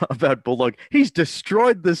Bulldog. He's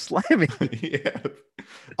destroyed the slammy. Yeah.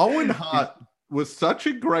 Owen Hart was such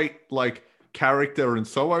a great like character and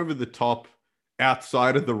so over the top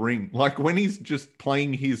outside of the ring. Like when he's just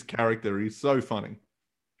playing his character, he's so funny.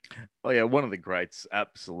 Oh yeah, one of the greats,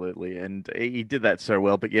 absolutely. And he did that so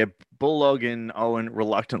well. But yeah, Bulldog and Owen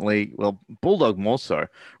Bulldog more so,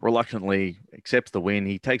 reluctantly accepts the win.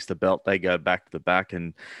 He takes the belt, they go back to the back.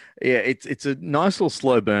 And yeah, it's a nice little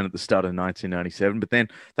slow burn at the start of 1997. But then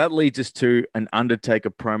that leads us to an Undertaker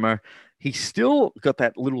promo. He's still got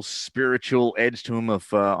that little spiritual edge to him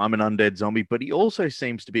of I'm an undead zombie, but he also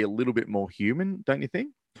seems to be a little bit more human, don't you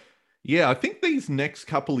think? Yeah, I think these next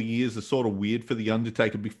couple of years are sort of weird for The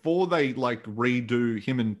Undertaker. Before they like redo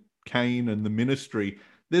him and Kane and the Ministry,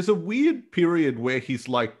 there's a weird period where he's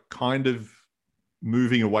like kind of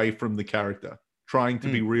moving away from the character, trying to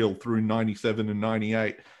be real through 97 and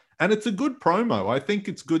 98. And it's a good promo. I think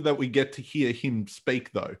it's good that we get to hear him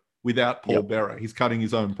speak though, without Paul Bearer. He's cutting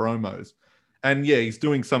his own promos. And yeah, he's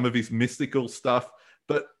doing some of his mystical stuff,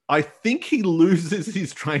 but I think he loses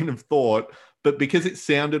his train of thought. But because it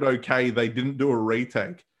sounded okay, they didn't do a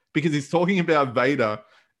retake. Because he's talking about Vader,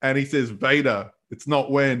 and he says, Vader, it's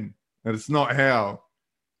not when, and it's not how.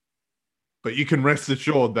 But you can rest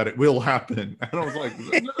assured that it will happen. And I was like,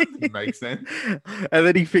 that doesn't make sense. And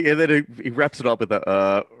then he wraps it up with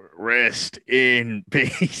rest in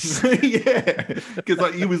peace. Yeah, because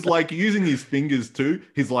like he was like using his fingers too.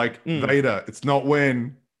 He's like, Vader, it's not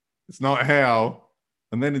when, it's not how.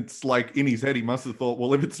 And then it's like in his head, he must have thought,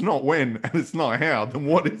 well, if it's not when and it's not how, then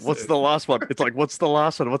what's the last one? It's like, what's the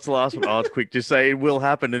last one? What's the last one? Oh, it's quick. Just say it will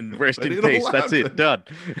happen and rest But in it'll peace. That's it. happen. Done.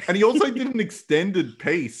 And he also did an extended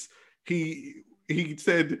piece. He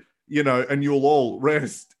said, you know, and you'll all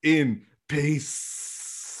rest in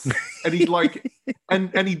peace. And he like,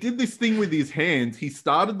 and he did this thing with his hands. He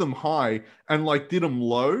started them high and like did them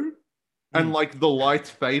low, and like the lights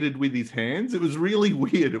faded with his hands. It was really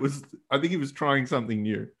weird. I think he was trying something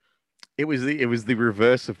new. It was the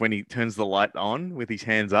reverse of when he turns the light on with his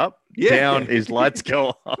hands up. Yeah. Down, his lights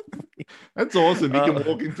go off. That's awesome. He can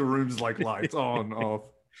walk into rooms like lights on, off.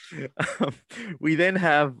 We then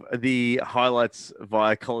have the highlights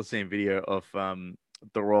via Coliseum video of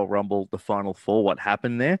the Royal Rumble, the Final Four, what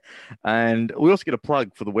happened there. And we also get a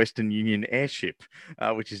plug for the Western Union airship,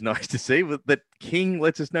 which is nice to see. That King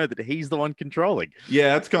lets us know that he's the one controlling.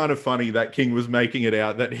 Yeah, it's kind of funny that King was making it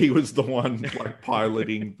out that he was the one like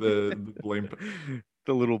piloting the blimp.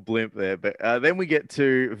 The little blimp there. But then we get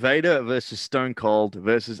to Vader versus Stone Cold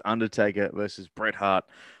versus Undertaker versus Bret Hart.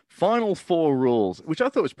 Final Four rules, which I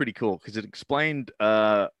thought was pretty cool because it explained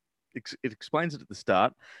it explains it at the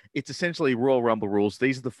start. It's essentially Royal Rumble rules.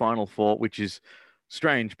 These are the final four, which is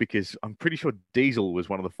strange because I'm pretty sure Diesel was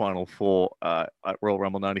one of the final four at Royal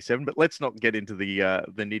Rumble 97. But let's not get into the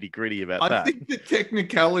nitty gritty about that. I think the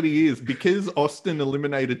technicality is because Austin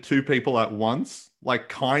eliminated two people at once, like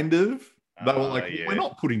kind of. They were like, we're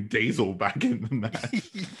not putting Diesel back in the match.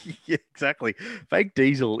 Yeah, exactly. Fake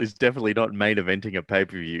Diesel is definitely not main eventing a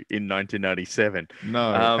pay-per-view in 1997.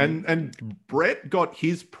 No. And Brett got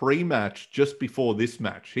his pre-match just before this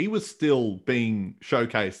match. He was still being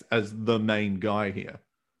showcased as the main guy here.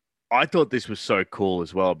 I thought this was so cool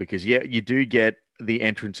as well because, yeah, you do get the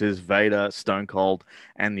entrances, Vader, Stone Cold,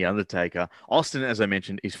 and The Undertaker. Austin, as I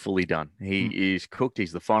mentioned, is fully done. He is cooked.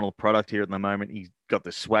 He's the final product here at the moment. He's got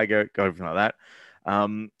the swagger, everything like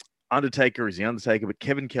that. Undertaker is The Undertaker, but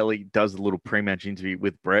Kevin Kelly does the little pre-match interview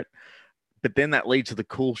with Brett. But then that leads to the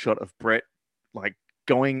cool shot of Brett, like,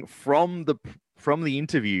 going from the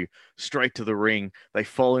interview straight to the ring. They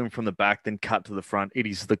follow him from the back, then cut to the front. It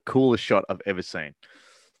is the coolest shot I've ever seen.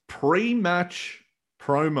 Pre-match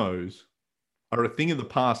promos are a thing of the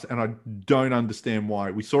past, and I don't understand why.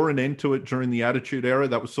 We saw an end to it during the Attitude Era.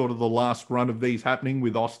 That was sort of the last run of these happening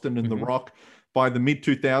with Austin and The Rock. By the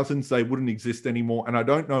mid-2000s, they wouldn't exist anymore, and I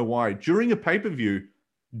don't know why. During a pay-per-view,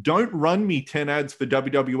 don't run me 10 ads for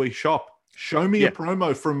WWE Shop. Show me a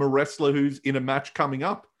promo from a wrestler who's in a match coming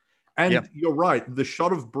up. And you're right, the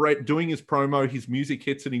shot of Brett doing his promo, his music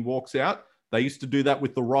hits, and he walks out. They used to do that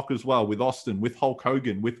with The Rock as well, with Austin, with Hulk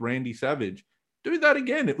Hogan, with Randy Savage. Do that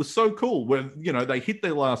again. It was so cool when, you know, they hit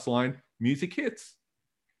their last line, music hits.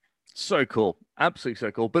 So cool. Absolutely so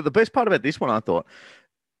cool. But the best part about this one, I thought,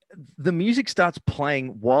 the music starts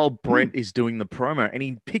playing while Brett is doing the promo, and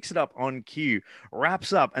he picks it up on cue,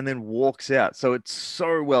 wraps up, and then walks out. So it's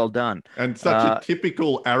so well done. And such a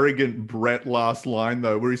typical arrogant Brett last line,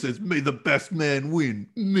 though, where he says, "May the best man win,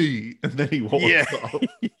 me." And then he walks off.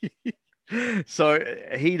 So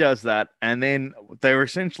he does that. And then they're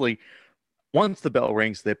essentially, once the bell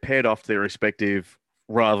rings, they're paired off to their respective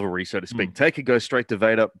rivalry, so to speak. Taker goes straight to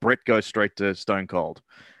Vader. Brett goes straight to Stone Cold.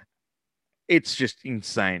 It's just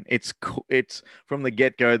insane. It's from the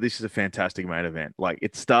get-go. This is a fantastic main event. Like,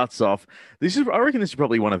 it starts off. I reckon this is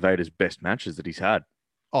probably one of Vader's best matches that he's had.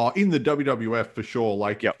 Oh, in the WWF for sure.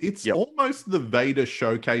 Like, it's almost the Vader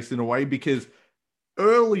showcase in a way, because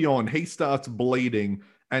early on he starts bleeding,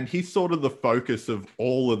 and he's sort of the focus of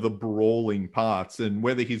all of the brawling parts. And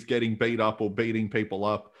whether he's getting beat up or beating people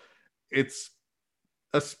up, it's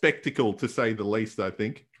a spectacle to say the least, I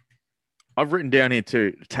think. I've written down here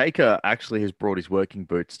too, Taker actually has brought his working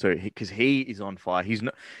boots too, because he is on fire.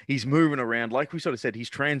 He's moving around. Like we sort of said, he's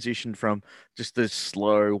transitioned from just the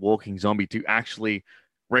slow walking zombie to actually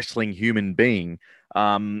wrestling human being.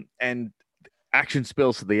 And action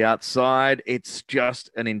spills to the outside. It's just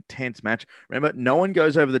an intense match. Remember, no one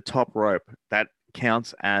goes over the top rope. That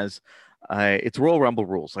counts as it's Royal Rumble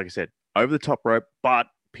rules. Like I said, over the top rope, but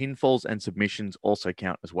pinfalls and submissions also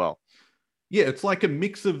count as well. Yeah, it's like a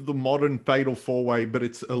mix of the modern Fatal 4-Way, but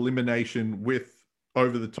it's elimination with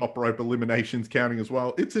over-the-top rope eliminations counting as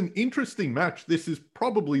well. It's an interesting match. This is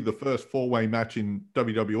probably the first 4-way match in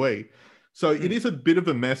WWE. So it is a bit of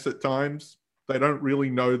a mess at times. They don't really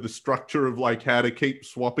know the structure of like how to keep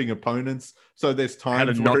swapping opponents. So there's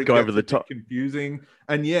times where it gets over the top, confusing.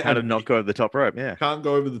 And how to not go over the top rope. Yeah, can't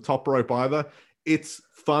go over the top rope either. It's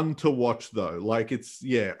fun to watch though. Like it's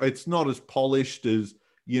not as polished as,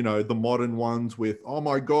 the modern ones with, oh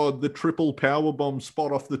my God, the triple power bomb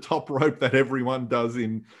spot off the top rope that everyone does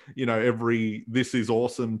in, every This Is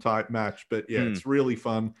Awesome type match. But yeah, it's really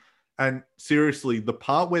fun. And seriously, the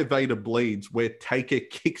part where Vader bleeds, where Taker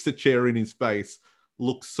kicks a chair in his face,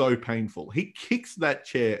 looks so painful. He kicks that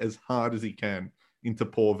chair as hard as he can into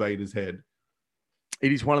poor Vader's head.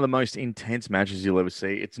 It is one of the most intense matches you'll ever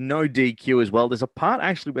see. It's no DQ as well. There's a part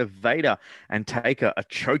actually where Vader and Taker are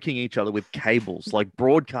choking each other with cables, like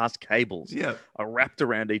broadcast cables, are wrapped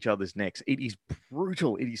around each other's necks. It is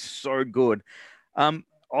brutal. It is so good.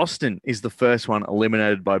 Austin is the first one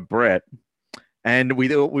eliminated by Brett. And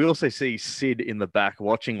we also see Sid in the back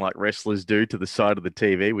watching like wrestlers do to the side of the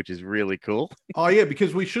TV, which is really cool. Oh, yeah,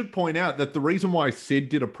 because we should point out that the reason why Sid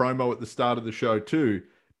did a promo at the start of the show too,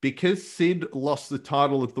 because Sid lost the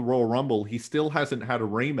title at the Royal Rumble, he still hasn't had a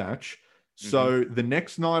rematch. So the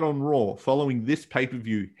next night on Raw, following this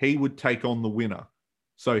pay-per-view, he would take on the winner.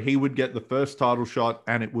 So he would get the first title shot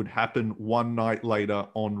and it would happen one night later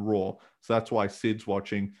on Raw. So that's why Sid's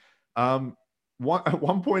watching. At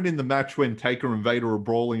one point in the match when Taker and Vader are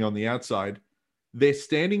brawling on the outside, they're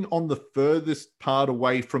standing on the furthest part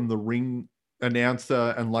away from the ring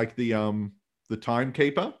announcer and like the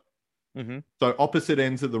timekeeper. So opposite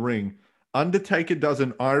ends of the ring. Undertaker does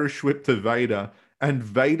an Irish whip to Vader, and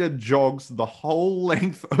Vader jogs the whole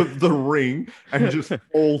length of the ring and just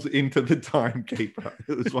falls into the timekeeper.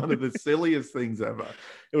 It was one of the silliest things ever.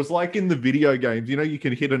 It was like in the video games, you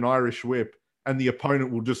can hit an Irish whip and the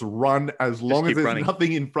opponent will just run as long as there's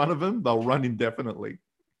nothing in front of them, they'll run indefinitely.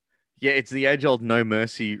 Yeah, it's the age-old No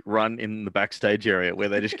Mercy run in the backstage area where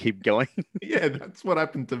they just keep going. Yeah, that's what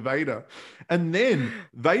happened to Vader. And then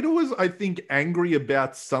Vader was, I think, angry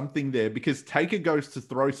about something there because Taker goes to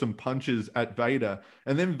throw some punches at Vader.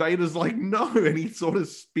 And then Vader's like, no. And he sort of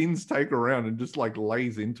spins Taker around and just like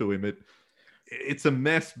lays into him. It's a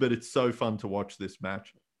mess, but it's so fun to watch this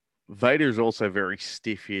match. Vader is also very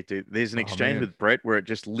stiff here, too. There's an exchange with Brett where it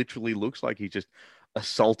just literally looks like he's just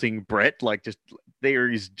assaulting Brett. Like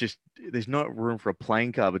there's no room for a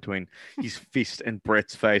playing card between his fist and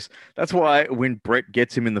Brett's face. That's why when Brett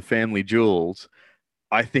gets him in the family jewels,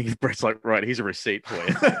 I think Brett's like, right, here's a receipt for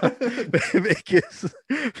you.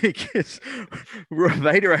 because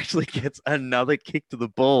Vader actually gets another kick to the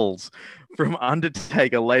balls from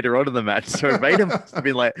Undertaker later on in the match. So Vader must have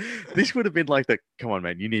been like, this would have been like come on,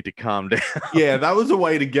 man, you need to calm down. Yeah, that was a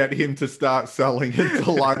way to get him to start selling it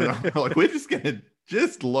to lighten up. Like, we're just going to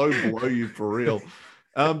just low blow you for real.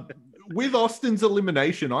 With Austin's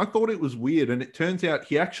elimination, I thought it was weird. And it turns out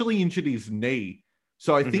he actually injured his knee.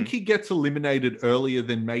 So I think he gets eliminated earlier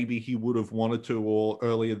than maybe he would have wanted to, or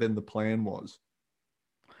earlier than the plan was.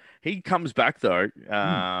 He comes back though,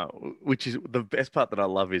 which is the best part that I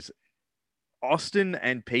love is Austin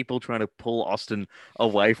and people trying to pull Austin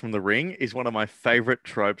away from the ring is one of my favorite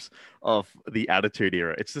tropes of the Attitude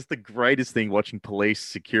Era. It's just the greatest thing watching police,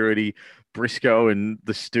 security, Briscoe and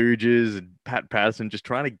the Stooges and Pat Patterson just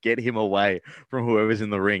trying to get him away from whoever's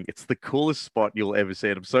in the ring. It's the coolest spot you'll ever see.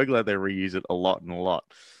 And I'm so glad they reuse it a lot and a lot.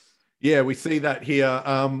 Yeah, we see that here.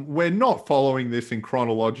 We're not following this in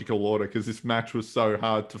chronological order because this match was so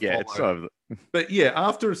hard to follow. It's over. But yeah,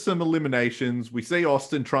 after some eliminations, we see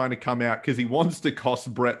Austin trying to come out because he wants to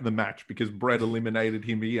cost Brett the match because Brett eliminated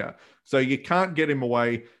him here. So you can't get him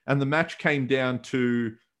away. And the match came down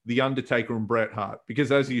to The Undertaker and Bret Hart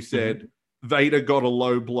because, as you said, Vader got a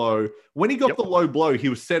low blow. When he got the low blow, he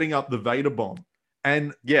was setting up the Vader bomb.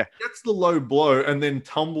 And gets the low blow and then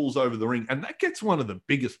tumbles over the ring. And that gets one of the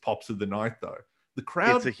biggest pops of the night, though. The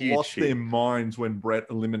crowd lost their minds when Brett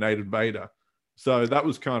eliminated Vader. So that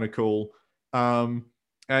was kind of cool. And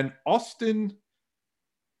Austin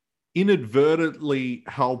inadvertently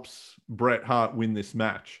helps Bret Hart win this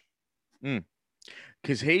match.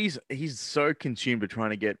 Because he's so consumed with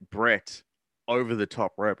trying to get Bret over the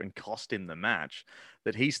top rope and cost him the match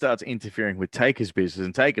that he starts interfering with Taker's business,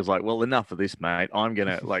 and Taker's like, well, enough of this, mate. I'm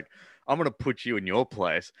gonna put you in your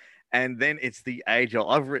place. And then it's the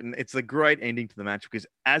it's a great ending to the match because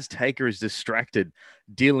as Taker is distracted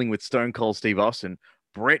dealing with Stone Cold Steve Austin,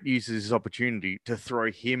 Bret uses his opportunity to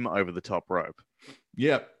throw him over the top rope.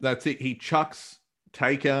 Yep, that's it. He chucks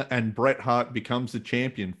Taker and Bret Hart becomes the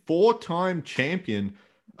champion. 4-time champion,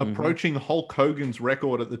 approaching Hulk Hogan's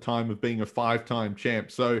record at the time of being a 5-time champ.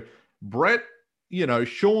 So Bret,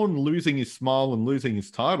 Shawn losing his smile and losing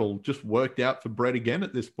his title just worked out for Bret again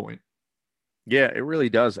at this point. Yeah, it really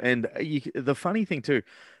does. And the funny thing too,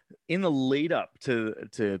 in the lead up to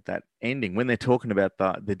that ending, when they're talking about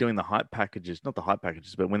they're doing the hype packages, not the hype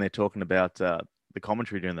packages, but when they're talking about the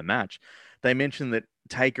commentary during the match, they mentioned that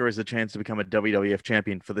Taker has a chance to become a WWF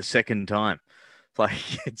champion for the second time.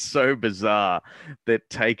 Like, it's so bizarre that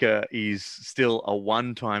Taker is still a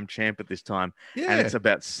one-time champ at this time. Yeah. And it's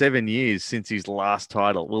about 7 years since his last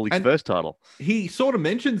title. Well, his first title. He sort of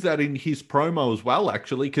mentions that in his promo as well,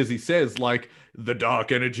 actually, because he says, like, the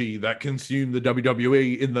dark energy that consumed the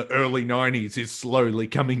WWE in the early 90s is slowly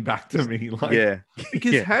coming back to me. Like, Yeah.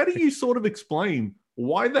 Because how do you sort of explain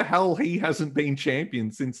why the hell he hasn't been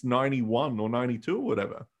champion since 91 or 92 or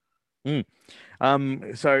whatever?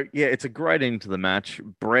 So yeah, it's a great end to the match.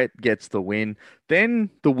 Brett gets the win. Then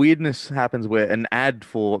the weirdness happens where an ad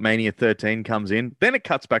for Mania 13 comes in. Then it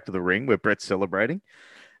cuts back to the ring where Brett's celebrating.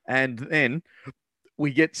 And then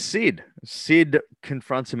we get Sid. Sid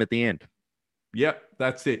confronts him at the end. Yep,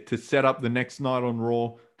 that's it. To set up the next night on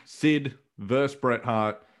Raw, Sid versus Bret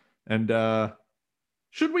Hart. And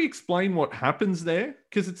should we explain what happens there?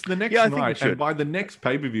 Because it's the next night, and by the next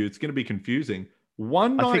pay-per-view, it's going to be confusing.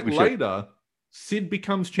 One night later, Sid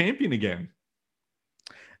becomes champion again.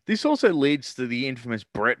 This also leads to the infamous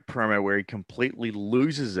Bret promo where he completely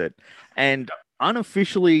loses it and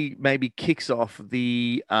unofficially maybe kicks off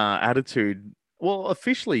the Attitude. Well,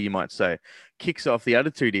 officially, you might say, kicks off the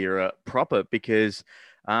Attitude Era proper because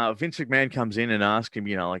Vince McMahon comes in and asks him,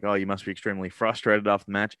 like, oh, you must be extremely frustrated after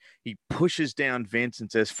the match. He pushes down Vince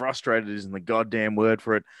and says, frustrated isn't the goddamn word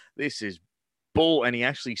for it. This is bull. And he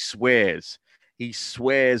actually swears. He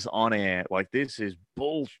swears on air, like, this is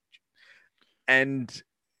bullshit. And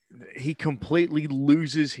he completely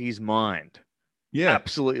loses his mind. Yeah.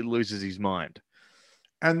 Absolutely loses his mind.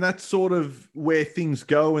 And that's sort of where things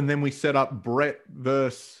go. And then we set up Bret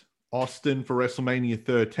versus Austin for WrestleMania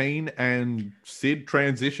 13. And Sid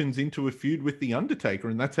transitions into a feud with The Undertaker.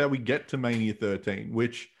 And that's how we get to Mania 13,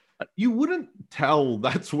 which you wouldn't tell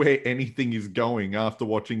that's where anything is going after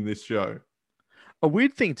watching this show. A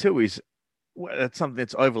weird thing, too, is that's something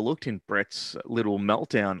that's overlooked in Bret's little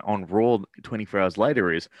meltdown on Raw 24 hours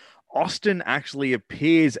later is Austin actually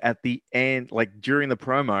appears at the end, like during the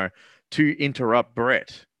promo, to interrupt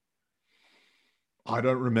Bret. I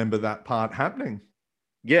don't remember that part happening.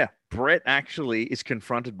 Yeah, Bret actually is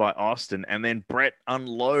confronted by Austin, and then Bret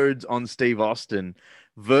unloads on Steve Austin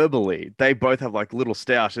verbally. They both have like little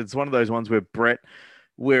stoush. It's one of those ones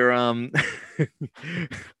where I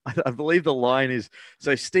believe the line is,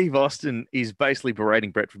 so Steve Austin is basically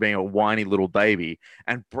berating Bret for being a whiny little baby,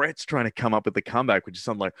 and Bret's trying to come up with the comeback, which is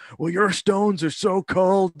something like, well, your stones are so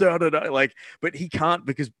cold, da da da, like, but he can't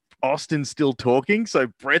because Austin's still talking, so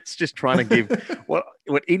Bret's just trying to give what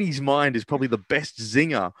in his mind is probably the best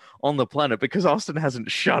zinger on the planet because Austin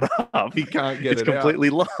hasn't shut up. He can't get it's it completely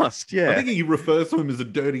out. Lost. Yeah, I think he refers to him as a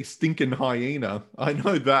dirty, stinking hyena. I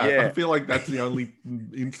know that. Yeah. I feel like that's the only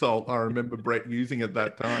insult I remember Bret using at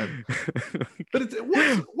that time. But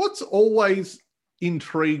what's always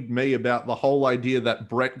intrigued me about the whole idea that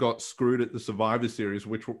Bret got screwed at the Survivor Series,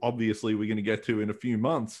 which obviously we're going to get to in a few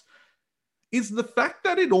months, is the fact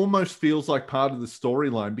that it almost feels like part of the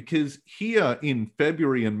storyline, because here in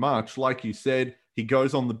February and March, like you said, he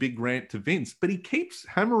goes on the big rant to Vince, but he keeps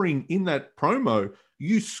hammering in that promo,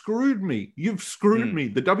 you screwed me. You've screwed me.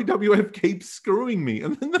 The WWF keeps screwing me.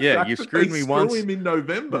 And then you screwed me once. Screw him in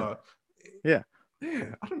November. Yeah.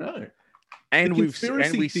 Yeah, I don't know. And the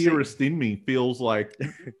conspiracy theorist in me feels like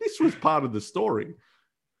this was part of the story.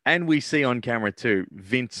 And we see on camera too,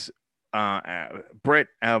 Vince, Bret,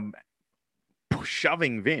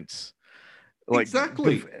 shoving Vince. Like,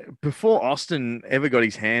 exactly. Before Austin ever got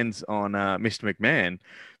his hands on Mr. McMahon,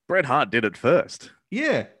 Bret Hart did it first.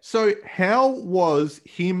 Yeah. So how was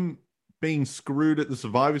him being screwed at the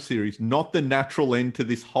Survivor Series not the natural end to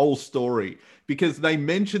this whole story? Because they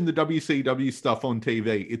mentioned the WCW stuff on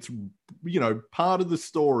TV. It's, part of the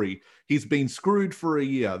story. He's been screwed for a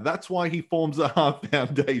year. That's why he forms a Hart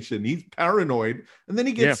Foundation. He's paranoid. And then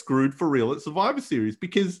he gets screwed for real at Survivor Series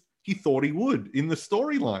because he thought he would in the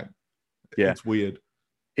storyline. Yeah. It's weird.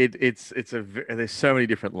 There's so many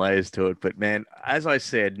different layers to it, but man, as I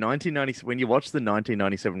said, 1990, when you watch the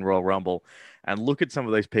 1997 Royal Rumble and look at some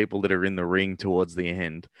of those people that are in the ring towards the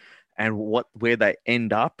end and where they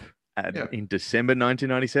end up in December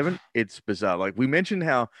 1997, it's bizarre. Like we mentioned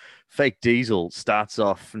how Fake Diesel starts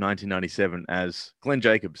off 1997 as Glenn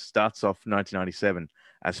Jacobs starts off 1997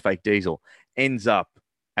 as Fake Diesel, ends up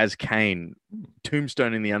as Kane,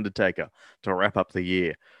 tombstoning the Undertaker to wrap up the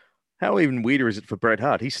year. How even weirder is it for Bret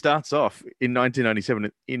Hart? He starts off in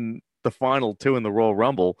 1997 in the final two in the Royal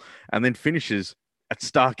Rumble and then finishes at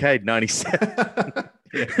Starrcade 97.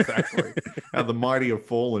 Yeah, exactly. How the mighty have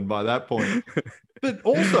fallen by that point. But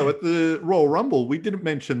also at the Royal Rumble, we didn't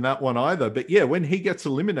mention that one either. But yeah, when he gets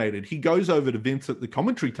eliminated, he goes over to Vince at the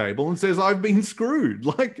commentary table and says, "I've been screwed."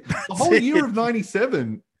 Like the whole year of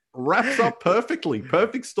 97 wraps up perfectly.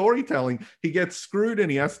 Perfect storytelling. He gets screwed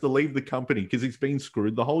and he has to leave the company because he's been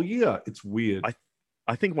screwed the whole year. It's weird.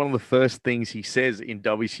 I think one of the first things he says in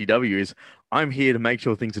WCW is, "I'm here to make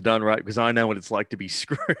sure things are done right because I know what it's like to be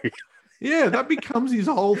screwed." Yeah, that becomes his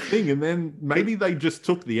whole thing. And then maybe they just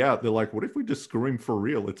took the out. They're like, what if we just screw him for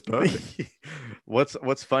real? It's perfect.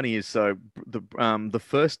 What's funny is the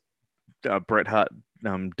first Bret Hart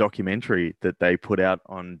documentary that they put out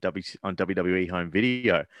on WWE Home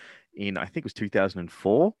Video in, I think it was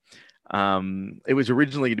 2004. It was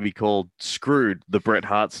originally going to be called Screwed, the Bret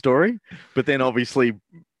Hart story, but then obviously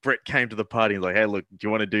Bret came to the party and was like, "Hey, look, do you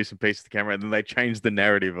want to do some piece of the camera?" And then they changed the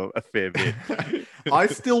narrative a fair bit. I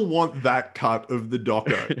still want that cut of the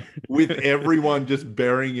doco with everyone just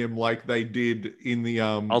burying him like they did in the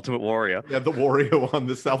Ultimate Warrior. Yeah, the Warrior one,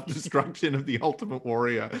 the self-destruction of the Ultimate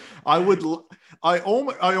Warrior. I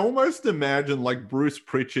almost imagine like Bruce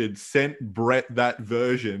Pritchard sent Bret that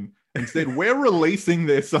version and said, "We're releasing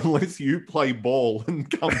this unless you play ball and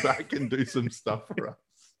come back and do some stuff for us."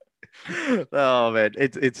 Oh man,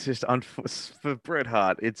 it's just for Bret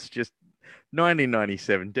Hart. It's just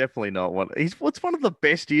 1997. Definitely not one. What's one of the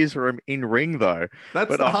best years for him in ring though. That's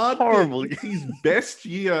but the hard horrible. Thing. It's his best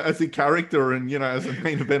year as a character and as a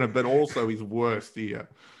main eventer, but also his worst year.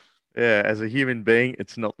 Yeah, as a human being,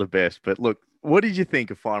 it's not the best. But look, what did you think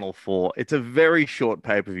of Final Four? It's a very short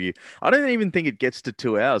pay-per-view. I don't even think it gets to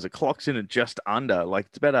 2 hours. It clocks in at just under. Like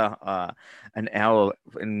it's about an hour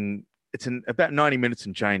and. It's about 90 minutes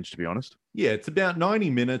and change, to be honest. Yeah, it's about 90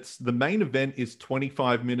 minutes. The main event is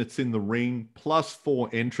 25 minutes in the ring, plus 4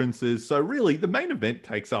 entrances. So really, the main event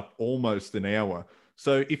takes up almost an hour.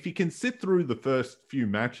 So if you can sit through the first few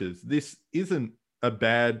matches, this isn't a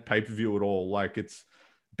bad pay-per-view at all. Like, it's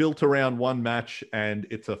built around one match, and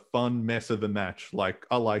it's a fun mess of a match. Like,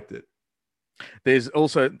 I liked it. There's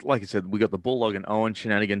also, like I said, we got the Bulldog and Owen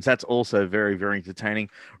shenanigans. That's also very, very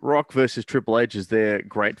entertaining. Rock versus Triple H is there,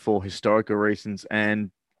 great for historical reasons.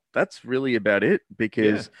 And that's really about it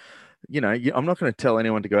because, I'm not going to tell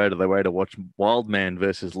anyone to go out of their way to watch Wildman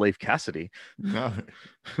versus Leif Cassidy. No.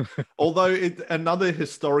 Although it's another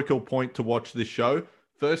historical point to watch this show.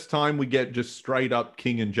 First time we get just straight up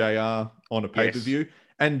King and JR on a pay-per-view. Yes.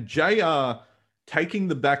 And JR... taking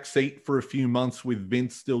the back seat for a few months with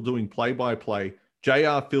Vince still doing play-by-play,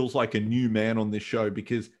 JR feels like a new man on this show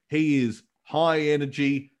because he is high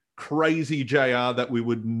energy, crazy JR that we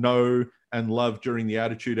would know and love during the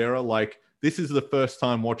Attitude Era. Like, this is the first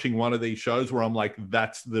time watching one of these shows where I'm like,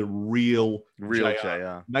 that's the real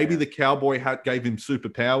JR. Maybe the cowboy hat gave him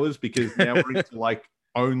superpowers because now we're into like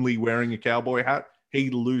only wearing a cowboy hat. He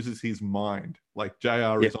loses his mind. Like,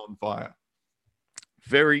 JR is on fire.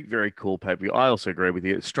 Very, very cool pay-per-view. I also agree with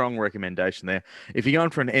you. Strong recommendation there. If you're going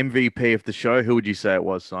for an MVP of the show, who would you say it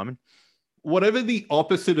was, Simon? Whatever the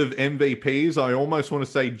opposite of MVPs, I almost want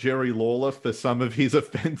to say Jerry Lawler for some of his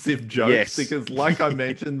offensive jokes. Yes. Because like I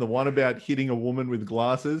mentioned, the one about hitting a woman with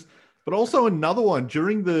glasses, but also another one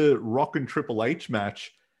during the Rock and Triple H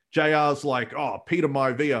match, JR's like, "Oh, Peter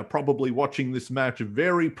Maivia probably watching this match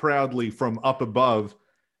very proudly from up above."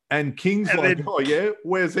 And King's "Oh yeah,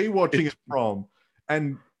 where's he watching it from?"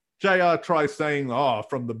 And JR tries saying, "Oh,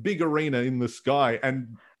 from the big arena in the sky."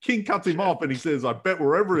 And King cuts him off and he says, "I bet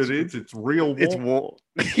wherever it is, it's real war." It's war.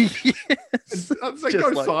 Yes. They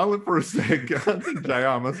go silent for a second. I think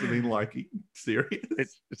JR must have been like,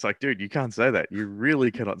 serious? It's like, dude, you can't say that. You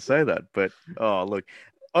really cannot say that. But, look,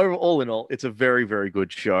 all in all, it's a very, very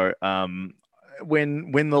good show. When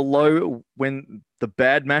the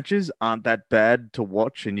bad matches aren't that bad to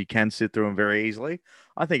watch and you can sit through them very easily,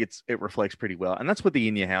 I think it reflects pretty well. And that's what the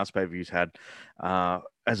In Your House pay-per-views had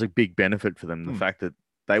as a big benefit for them, the fact that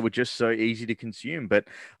they were just so easy to consume. But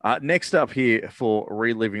next up here for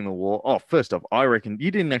Reliving the War. Oh, first off, I reckon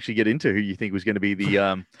you didn't actually get into who you think was going to be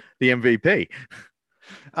the MVP.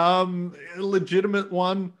 Legitimate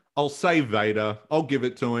one. I'll say Vader. I'll give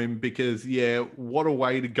it to him because, what a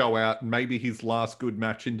way to go out. Maybe his last good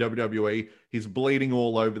match in WWE. He's bleeding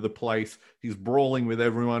all over the place. He's brawling with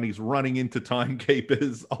everyone. He's running into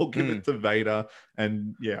timekeepers. I'll give it to Vader.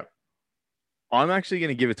 And, I'm actually going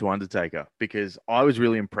to give it to Undertaker because I was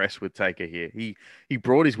really impressed with Taker here. He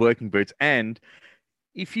brought his working boots. And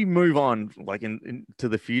if you move on, like into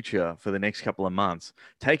the future for the next couple of months,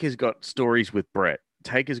 Taker's got stories with Bret.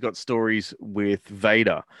 Taker's got stories with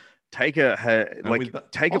Vader. Taker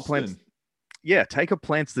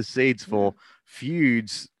plants the seeds for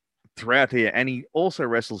feuds throughout here, and he also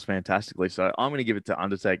wrestles fantastically. So I'm going to give it to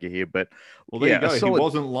Undertaker here. But well, there you go. Solid... He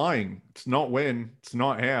wasn't lying. It's not when, it's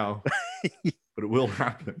not how, but it will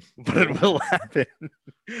happen. But it will happen.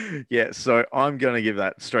 Yeah, so I'm going to give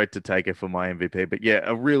that straight to Taker for my MVP. But yeah,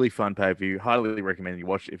 a really fun pay-per-view. Highly recommend you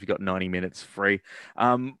watch it if you've got 90 minutes free.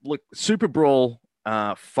 Look, Super Brawl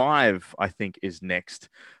 5, I think, is next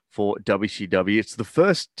for WCW.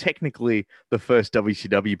 It's technically the first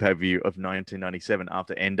WCW pay-per-view of 1997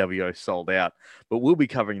 after NWO sold out. But we'll be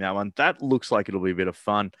covering that one. That looks like it'll be a bit of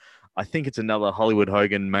fun. I think it's another Hollywood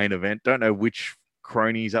Hogan main event. Don't know which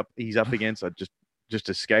crony he's up against. It just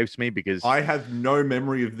escapes me because I have no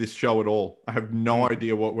memory of this show at all. I have no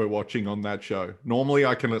idea what we're watching on that show. Normally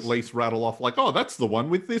I can at least rattle off like, oh, that's the one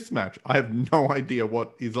with this match. I have no idea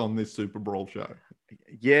what is on this Super Brawl show.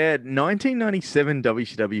 Yeah, 1997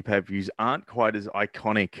 WCW pay-per-views aren't quite as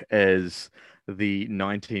iconic as the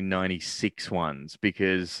 1996 ones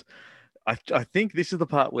because I think this is the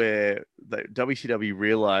part where the WCW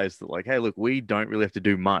realized that, like, hey, look, we don't really have to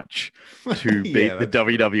do much to beat the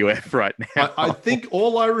WWF right now. I think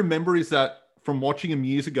all I remember is that from watching them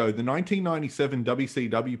years ago, the 1997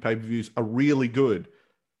 WCW pay-per-views are really good.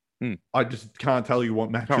 I just can't tell you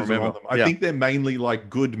what matches are on them. I think they're mainly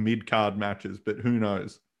like good mid-card matches, but who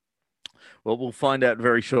knows? Well, we'll find out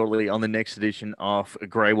very shortly on the next edition of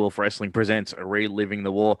Grey Wolf Wrestling Presents Reliving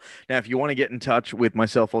the War. Now, if you want to get in touch with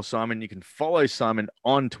myself or Simon, you can follow Simon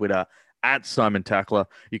on Twitter at Simon Tackler.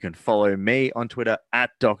 You can follow me on Twitter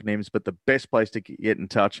at Doc Nims. But the best place to get in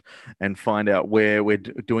touch and find out where we're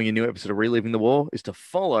doing a new episode of Reliving the War is to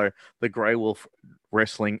follow the Grey Wolf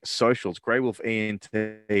Wrestling socials, Grey Wolf ENT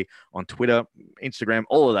on Twitter, Instagram,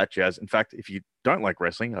 all of that jazz. In fact, if you don't like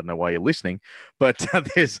wrestling, I don't know why you're listening, but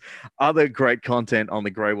there's other great content on the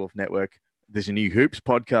Grey Wolf Network. There's a new Hoops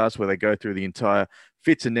podcast where they go through the entire,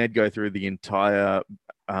 Fitz and Ned go through the entire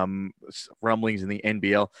rumblings in the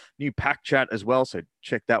NBL. New Pack Chat as well, so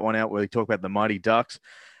check that one out where they talk about the Mighty Ducks.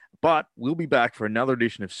 But we'll be back for another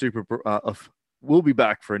edition of We'll be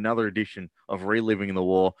back for another edition of Reliving the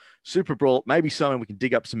War. Super Brawl, maybe something we can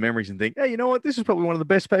dig up some memories and think, hey, you know what? This is probably one of the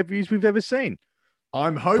best pay-per-views we've ever seen.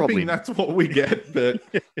 I'm hoping that's what we get, but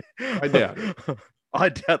I doubt it. I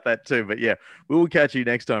doubt that too, but yeah, we will catch you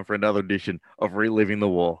next time for another edition of Reliving the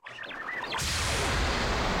War.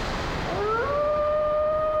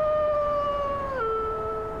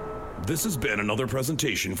 This has been another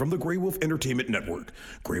presentation from the Grey Wolf Entertainment Network,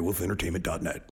 greywolfentertainment.net.